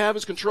 All you have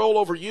is control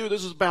over you.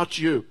 This is about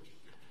you.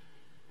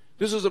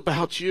 This is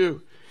about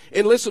you.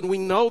 And listen, we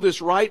know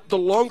this, right? The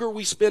longer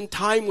we spend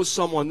time with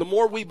someone, the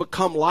more we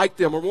become like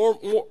them, or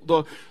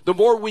the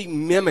more we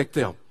mimic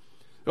them.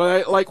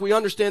 Like we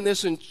understand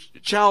this in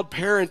child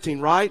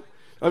parenting, right?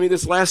 I mean,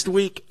 this last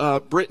week,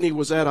 Brittany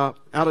was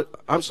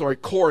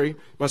Corey,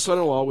 my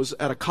son-in-law, was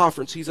at a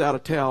conference. He's out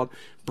of town.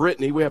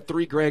 Brittany, we have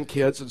 3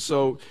 grandkids, and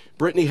so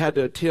Brittany had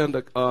to attend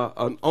an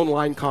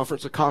online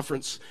conference,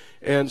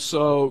 and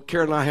so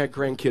Karen and I had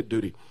grandkid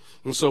duty.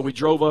 And so we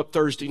drove up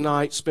Thursday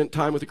night, spent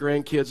time with the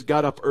grandkids,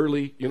 got up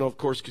early, you know, of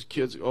course, because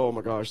kids, oh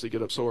my gosh, they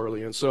get up so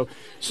early. And so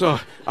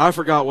I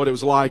forgot what it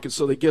was like. And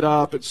so they get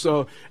up. And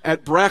so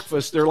at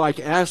breakfast, they're like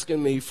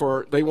asking me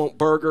they want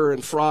burger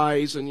and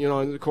fries. And, you know,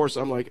 and of course,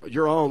 I'm like,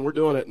 you're on, we're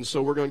doing it. And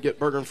so we're going to get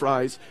burger and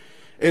fries.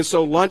 And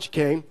so lunch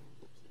came,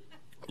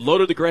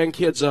 loaded the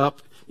grandkids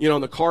up, you know,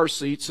 in the car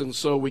seats. And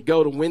so we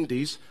go to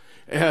Wendy's.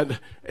 And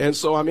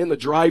so I'm in the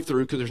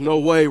drive-thru because there's no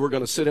way we're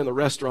going to sit in the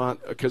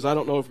restaurant because I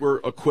don't know if we're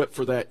equipped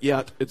for that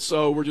yet. And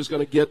so we're just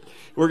going to get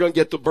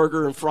the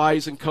burger and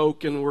fries and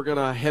Coke, and we're going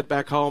to head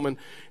back home.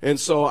 And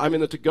so I'm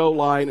in the to-go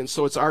line, and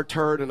so it's our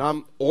turn, and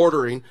I'm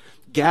ordering.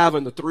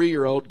 Gavin, the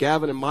 3-year-old,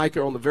 Gavin and Micah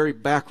are on the very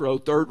back row,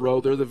 3rd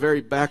row. They're the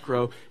very back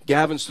row.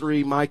 Gavin's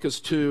 3, Micah's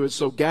 2. And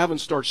so Gavin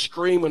starts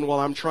screaming while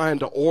I'm trying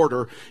to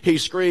order.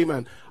 He's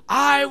screaming,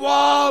 I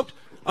want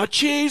a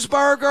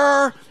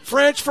cheeseburger,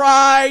 French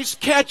fries,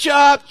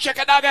 ketchup,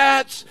 chicken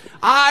nuggets.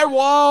 I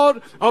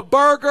want a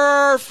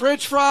burger,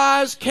 French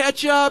fries,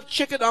 ketchup,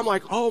 chicken. I'm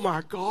like, oh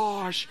my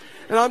gosh.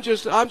 And I'm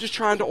just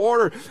trying to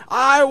order.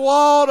 I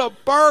want a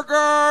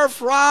burger,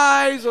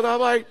 fries, and I'm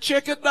like,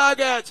 chicken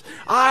nuggets.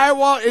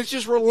 It's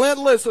just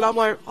relentless. And I'm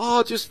like,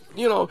 oh, just,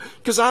 you know,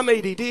 because I'm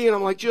ADD, and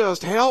I'm like,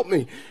 just help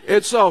me.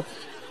 And so,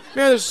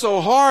 man, it's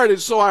so hard.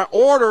 And so I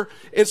order,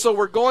 and so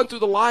we're going through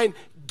the line.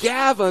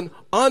 Gavin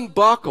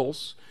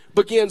unbuckles,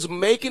 begins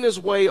making his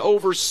way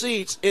over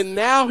seats, and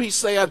now he's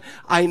saying,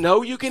 I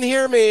know you can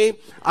hear me.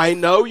 I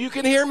know you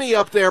can hear me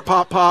up there,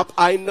 Pop.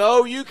 I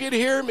know you can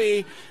hear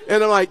me.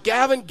 And I'm like,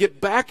 Gavin, get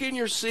back in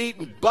your seat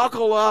and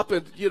buckle up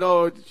and,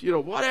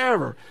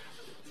 whatever.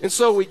 And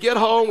so we get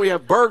home, we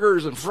have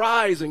burgers and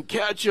fries and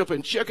ketchup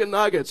and chicken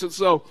nuggets. And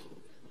so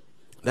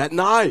that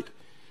night,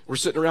 we're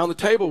sitting around the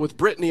table with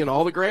Brittany and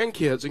all the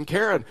grandkids and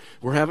Karen.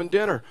 We're having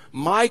dinner.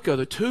 Micah,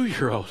 the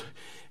 2-year-old,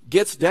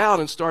 gets down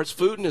and starts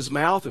food in his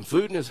mouth and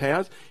food in his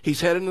hands.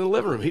 He's heading in the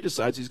living room. He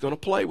decides he's going to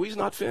play. Well, he's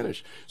not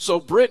finished. So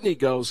Brittany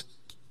goes,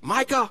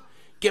 Micah,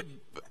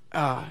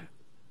 let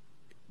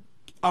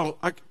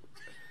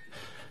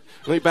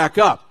me back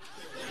up.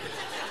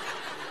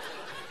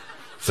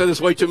 Said this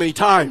way too many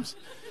times.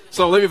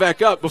 So let me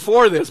back up.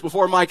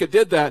 Before Micah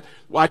did that,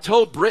 I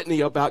told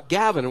Brittany about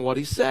Gavin and what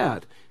he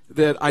said.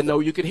 That I know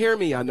you can hear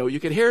me. I know you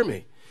can hear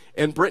me.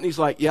 And Brittany's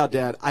like, yeah,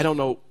 Dad, I don't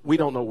know. We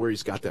don't know where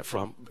he's got that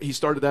from. He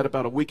started that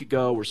about a week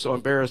ago. We're so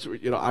embarrassed.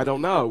 I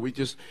don't know. We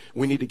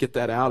need to get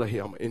that out of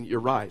him. And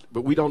you're right.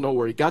 But we don't know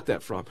where he got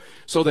that from.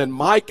 So then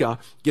Micah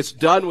gets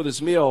done with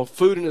his meal,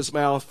 food in his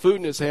mouth, food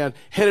in his hand,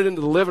 headed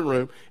into the living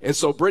room. And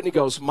so Brittany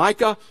goes,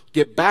 Micah,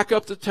 get back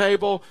up to the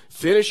table,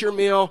 finish your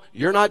meal.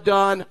 You're not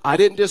done. I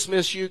didn't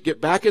dismiss you. Get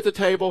back at the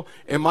table.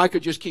 And Micah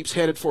just keeps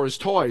headed for his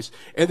toys.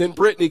 And then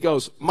Brittany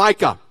goes,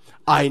 Micah,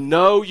 I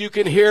know you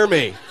can hear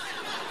me.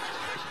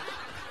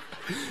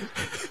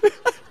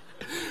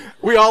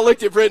 We all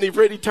looked at Brittany.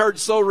 Brittany turned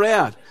so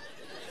red.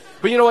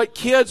 But you know what?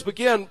 Kids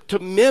begin to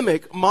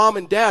mimic mom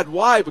and dad.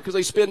 Why? Because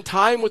they spend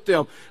time with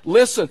them.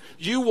 Listen,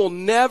 you will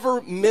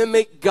never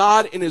mimic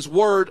God in His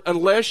Word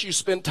unless you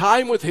spend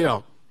time with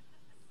Him.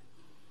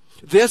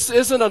 This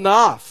isn't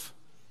enough.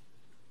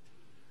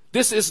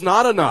 This is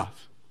not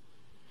enough.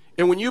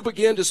 And when you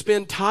begin to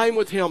spend time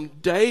with Him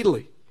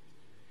daily,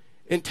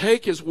 and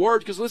take His Word,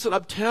 because listen,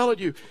 I'm telling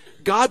you,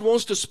 God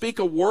wants to speak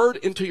a word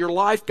into your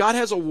life. God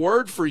has a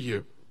word for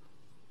you.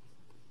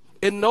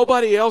 And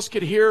nobody else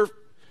can hear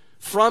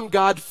from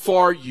God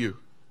for you.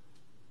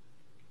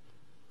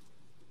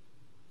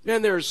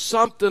 And there's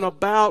something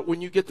about when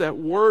you get that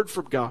word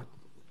from God,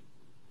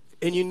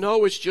 and you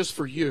know it's just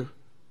for you.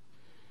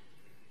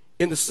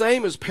 And the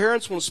same as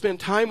parents want to spend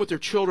time with their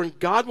children,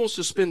 God wants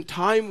to spend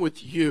time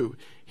with you,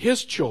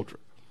 His children.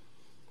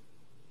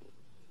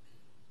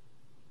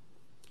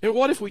 And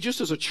what if we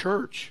just as a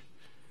church,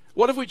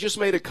 what if we just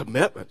made a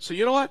commitment? So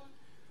you know what?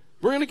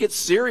 We're going to get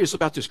serious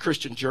about this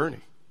Christian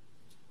journey.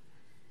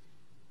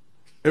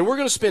 And we're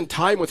going to spend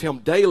time with Him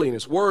daily in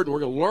His Word, and we're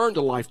going to learn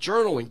to life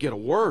journal and get a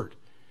word.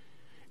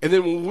 And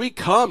then when we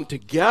come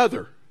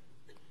together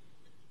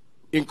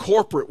in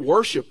corporate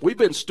worship, we've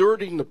been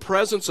stewarding the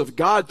presence of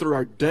God through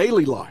our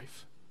daily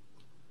life.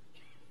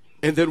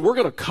 And then we're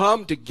going to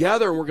come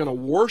together and we're going to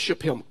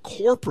worship Him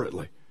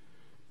corporately.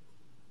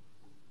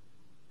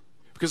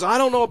 Because I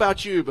don't know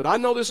about you, but I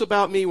know this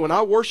about me. When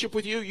I worship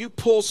with you, you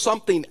pull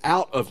something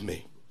out of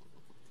me.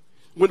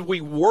 When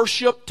we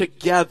worship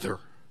together.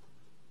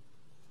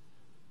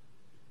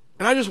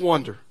 And I just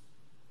wonder,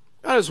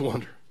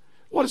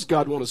 what does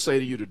God want to say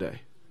to you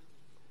today?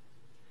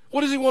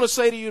 What does He want to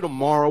say to you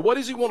tomorrow? What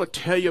does He want to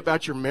tell you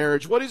about your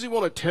marriage? What does He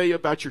want to tell you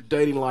about your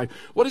dating life?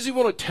 What does He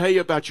want to tell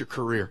you about your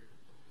career?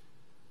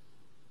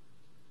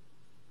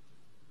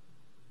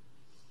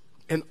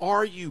 And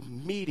are you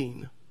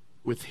meeting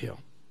with Him?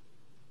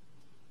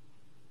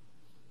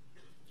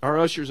 Our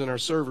ushers and our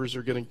servers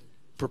are going to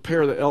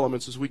prepare the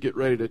elements as we get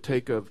ready to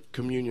take a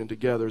communion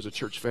together as a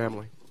church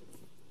family.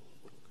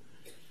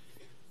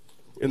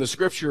 And the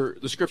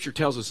scripture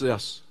tells us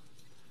this.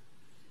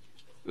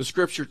 The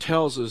scripture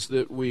tells us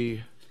that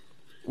we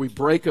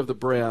break of the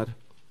bread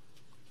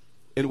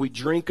and we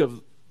drink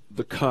of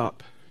the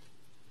cup,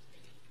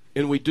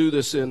 and we do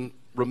this in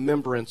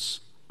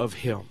remembrance of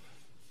Him.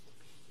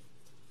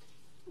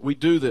 We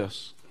do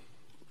this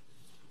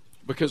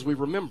because we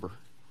remember.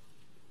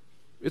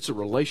 It's a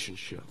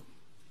relationship.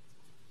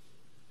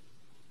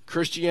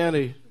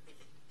 Christianity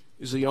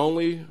is the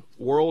only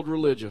world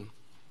religion,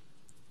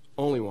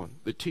 only one,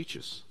 that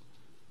teaches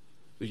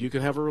that you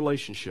can have a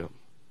relationship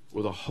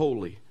with a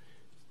holy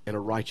and a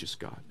righteous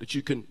God, that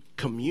you can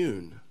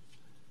commune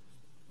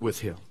with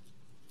Him,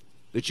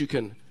 that you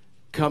can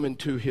come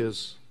into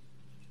His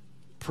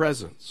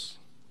presence.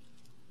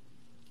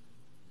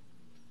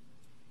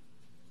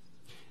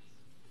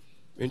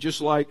 And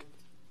just like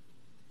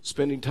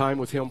spending time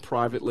with Him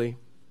privately,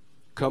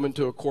 coming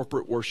to a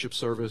corporate worship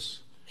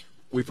service,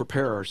 we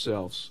prepare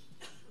ourselves.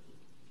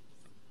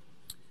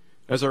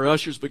 As our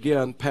ushers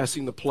begin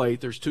passing the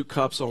plate, there's 2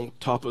 cups on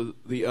top of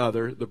the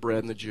other, the bread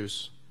and the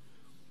juice.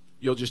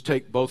 You'll just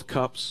take both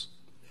cups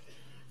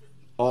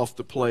off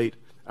the plate,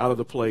 out of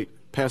the plate,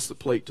 pass the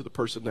plate to the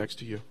person next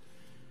to you.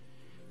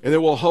 And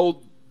then we'll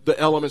hold the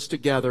elements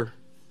together,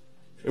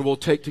 and we'll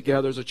take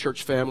together as a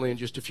church family in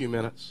just a few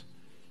minutes.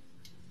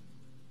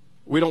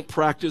 We don't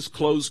practice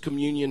closed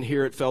communion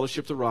here at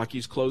Fellowship the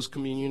Rockies. Closed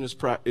communion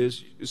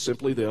is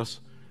simply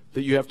this,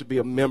 that you have to be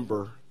a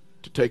member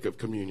to take up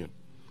communion.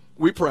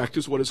 We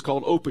practice what is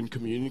called open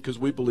communion because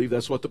we believe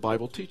that's what the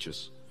Bible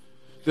teaches.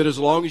 that as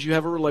long as you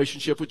have a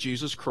relationship with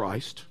Jesus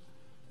Christ,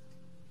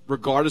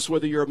 regardless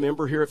whether you're a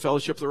member here at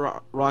Fellowship of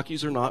the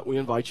Rockies or not, we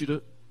invite you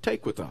to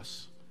take with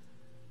us.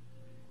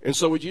 And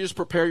so would you just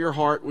prepare your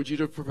heart, would you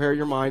just prepare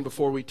your mind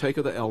before we take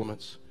of the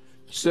elements?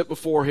 Sit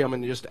before Him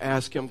and just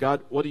ask Him,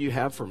 God, what do you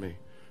have for me?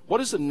 What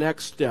is the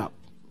next step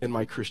in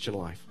my Christian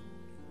life?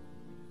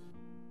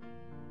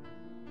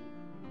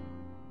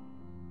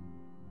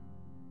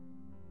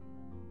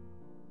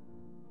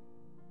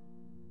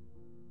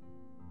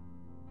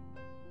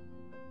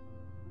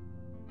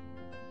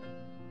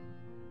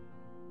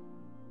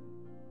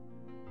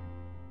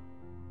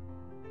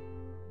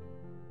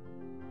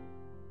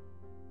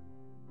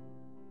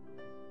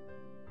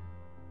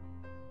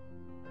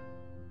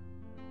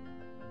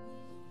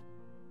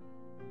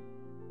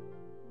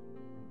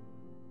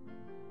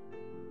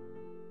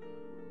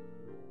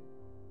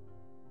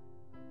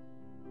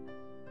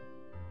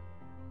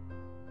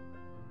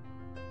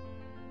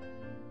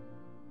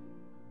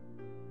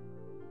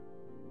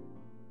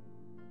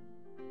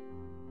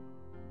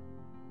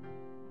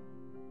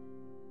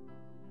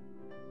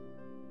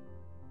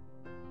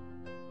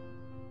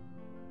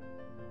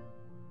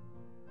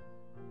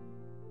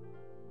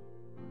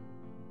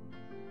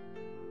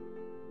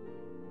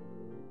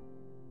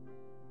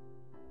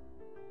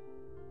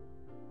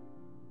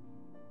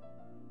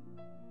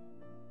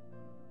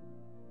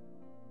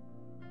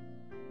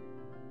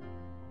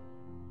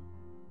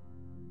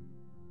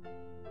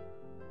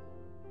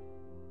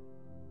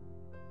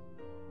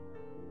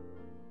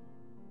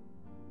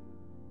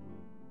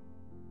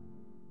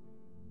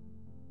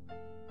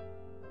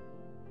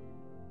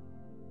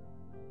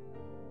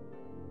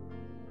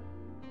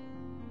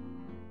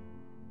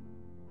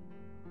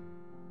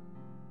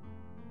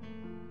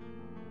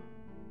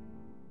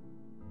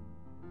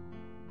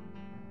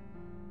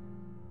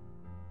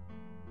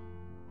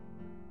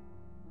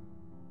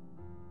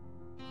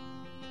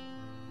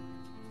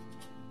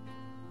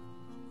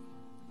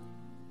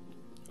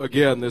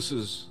 Again, this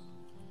is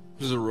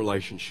a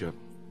relationship.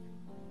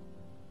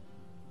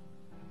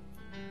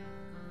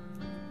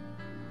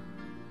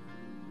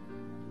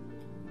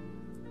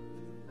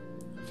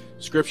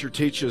 Scripture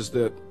teaches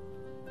that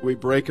we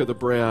break of the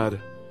bread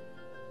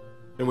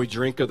and we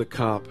drink of the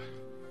cup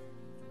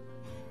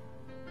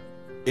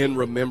in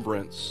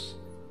remembrance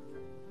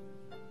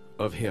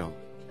of Him.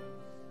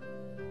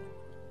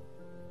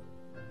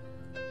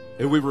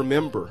 And we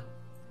remember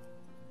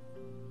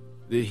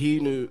that He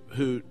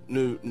who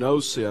knew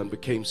no sin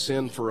became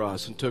sin for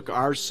us and took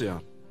our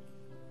sin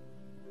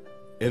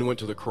and went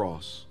to the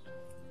cross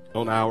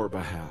on our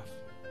behalf.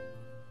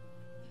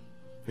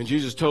 And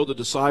Jesus told the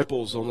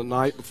disciples on the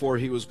night before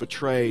He was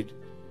betrayed,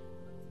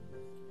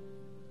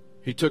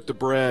 He took the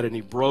bread and He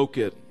broke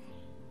it.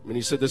 And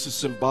He said, this is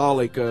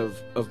symbolic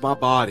of my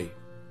body,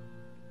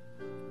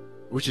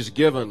 which is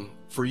given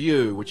for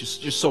you, which is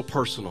just so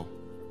personal.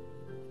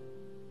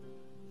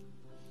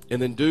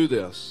 And then do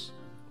this.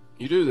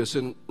 You do this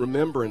in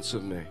remembrance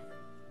of me.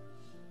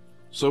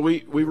 So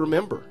we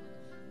remember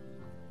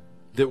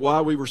that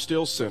while we were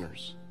still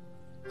sinners,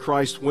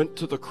 Christ went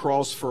to the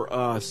cross for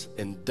us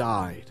and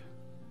died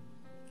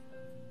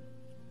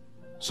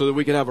so that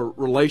we could have a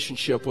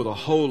relationship with a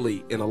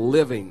holy and a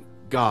living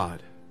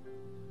God.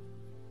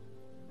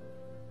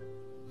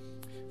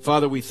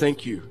 Father, we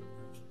thank You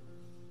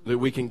that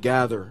we can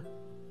gather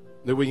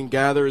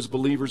as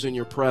believers in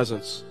Your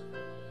presence.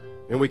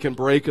 And we can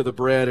break of the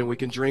bread and we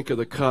can drink of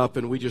the cup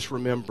and we just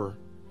remember.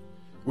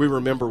 We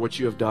remember what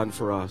You have done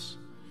for us.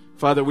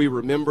 Father, we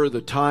remember the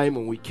time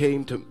when we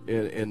came to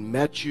and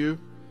met You.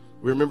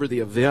 We remember the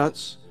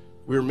events.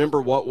 We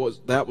remember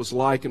what that was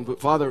like. And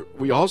Father,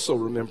 we also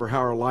remember how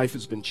our life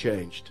has been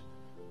changed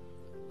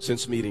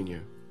since meeting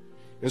You.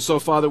 And so,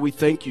 Father, we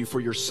thank You for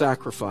Your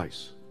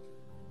sacrifice.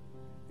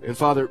 And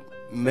Father,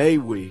 may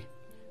we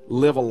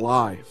live a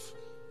life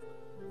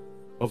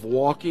of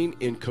walking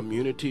in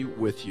community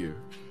with You.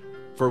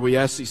 For we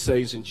ask these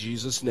things in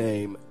Jesus'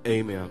 name,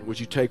 amen. Would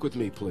you take with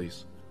me,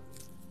 please?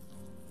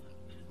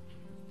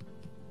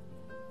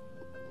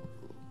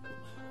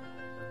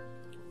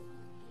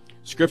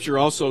 Scripture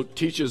also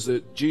teaches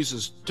that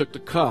Jesus took the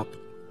cup.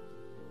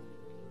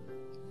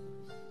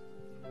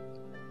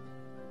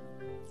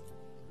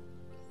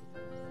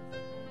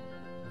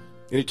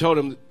 And He told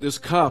him, this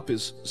cup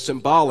is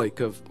symbolic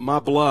of my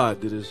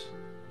blood that is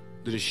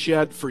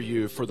shed for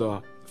you for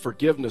the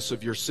forgiveness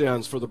of your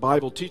sins. For the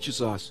Bible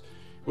teaches us,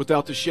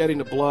 without the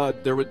shedding of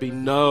blood, there would be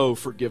no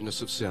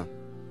forgiveness of sin.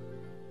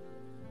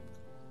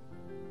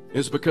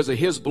 It's because of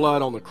His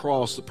blood on the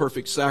cross, the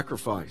perfect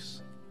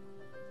sacrifice,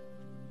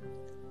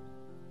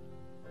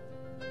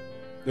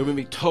 that we would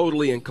be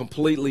totally and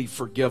completely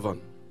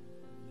forgiven.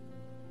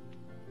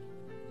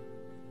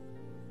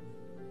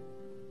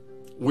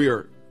 We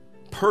are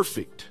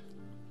perfect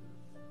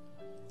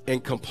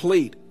and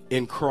complete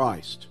in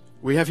Christ.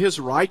 We have His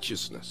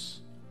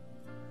righteousness.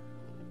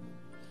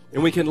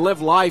 And we can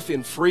live life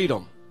in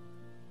freedom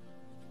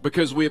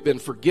because we have been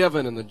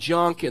forgiven and the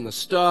junk and the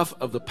stuff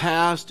of the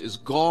past is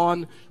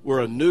gone.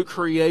 We're a new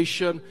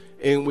creation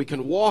and we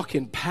can walk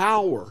in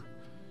power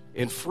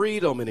in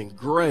freedom and in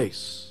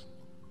grace.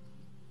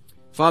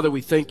 Father,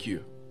 we thank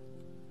you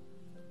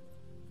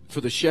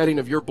for the shedding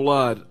of your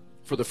blood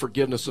for the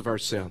forgiveness of our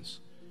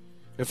sins.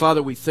 And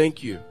Father, we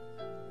thank you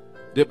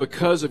that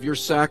because of your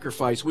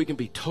sacrifice, we can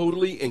be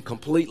totally and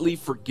completely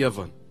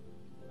forgiven.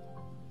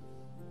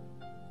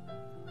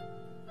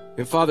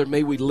 And Father,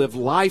 may we live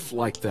life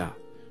like that,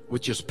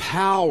 with just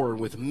power and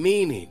with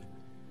meaning.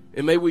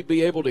 And may we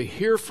be able to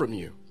hear from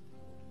you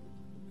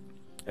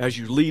as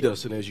you lead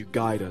us and as you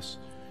guide us.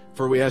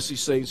 For we ask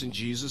these things in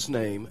Jesus'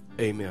 name,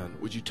 amen.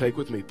 Would you take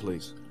with me,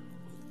 please?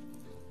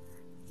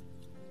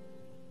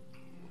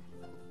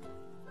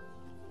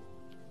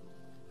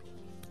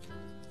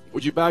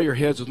 Would you bow your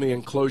heads with me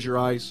and close your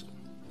eyes?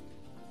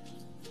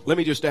 Let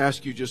me just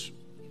ask you just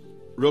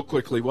real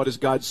quickly, what is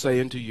God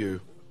saying to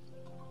you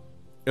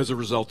as a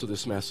result of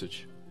this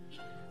message?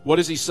 What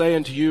is he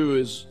saying to you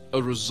as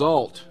a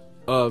result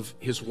of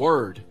his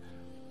word?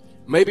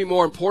 Maybe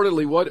more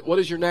importantly, what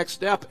is your next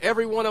step?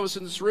 Every one of us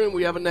in this room,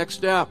 we have a next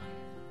step.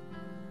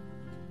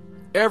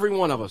 Every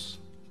one of us.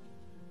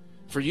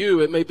 For you,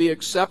 it may be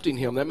accepting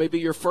him. That may be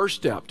your first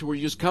step, to where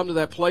you just come to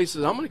that place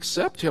that I'm going to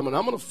accept him and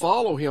I'm going to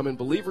follow him in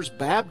believer's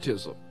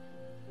baptism.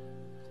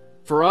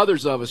 For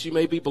others of us, you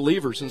may be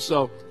believers. And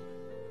so,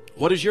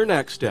 what is your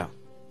next step?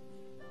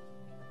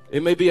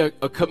 It may be a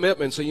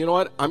commitment. So, you know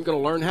what? I'm going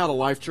to learn how to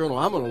life journal.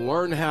 I'm going to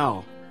learn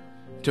how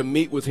to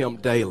meet with him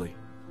daily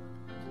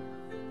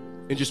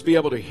and just be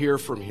able to hear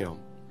from him.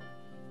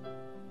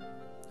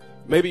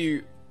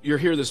 Maybe you're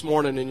here this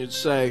morning and you'd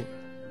say,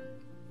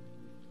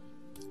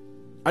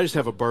 I just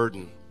have a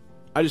burden.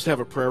 I just have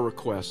a prayer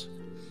request.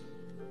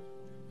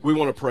 We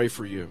want to pray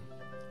for you.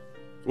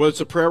 Whether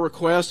it's a prayer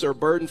request or a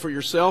burden for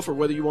yourself, or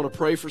whether you want to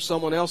pray for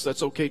someone else,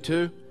 that's okay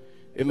too.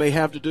 It may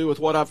have to do with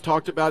what I've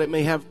talked about. It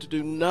may have to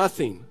do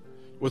nothing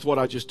with what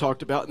I just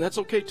talked about, and that's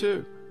okay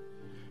too.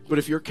 But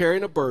if you're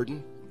carrying a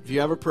burden, if you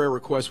have a prayer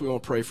request, we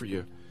want to pray for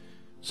you.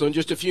 So in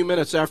just a few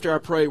minutes after I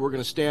pray, we're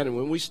going to stand, and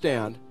when we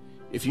stand,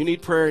 if you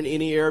need prayer in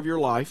any area of your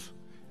life,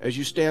 as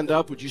you stand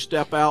up, would you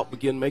step out,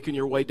 begin making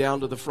your way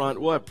down to the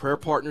front? We'll have prayer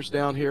partners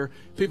down here.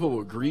 People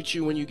will greet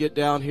you when you get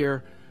down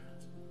here.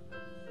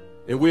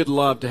 And we'd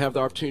love to have the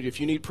opportunity, if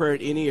you need prayer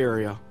in any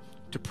area,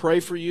 to pray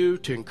for you,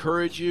 to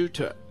encourage you,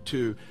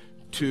 to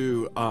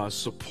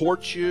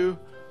support you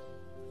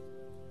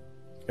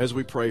as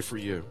we pray for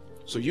you.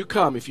 So you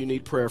come if you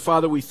need prayer.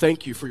 Father, we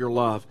thank you for your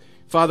love.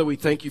 Father, we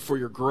thank you for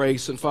your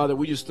grace. And Father,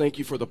 we just thank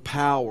you for the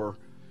power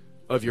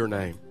of your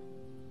name.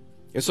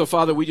 And so,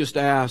 Father, we just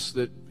ask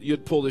that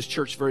you'd pull this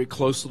church very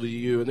closely to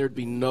you and there'd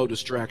be no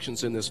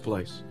distractions in this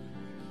place.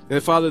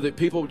 And, Father, that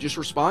people would just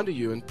respond to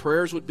you and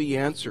prayers would be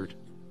answered.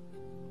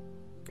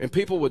 And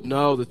people would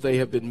know that they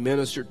have been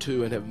ministered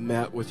to and have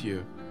met with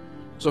you.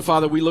 So,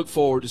 Father, we look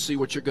forward to see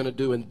what you're going to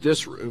do in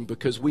this room,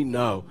 because we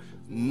know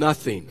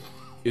nothing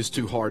is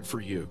too hard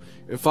for you.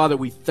 And, Father,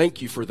 we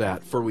thank you for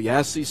that. For we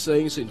ask these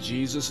things in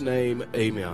Jesus' name, amen.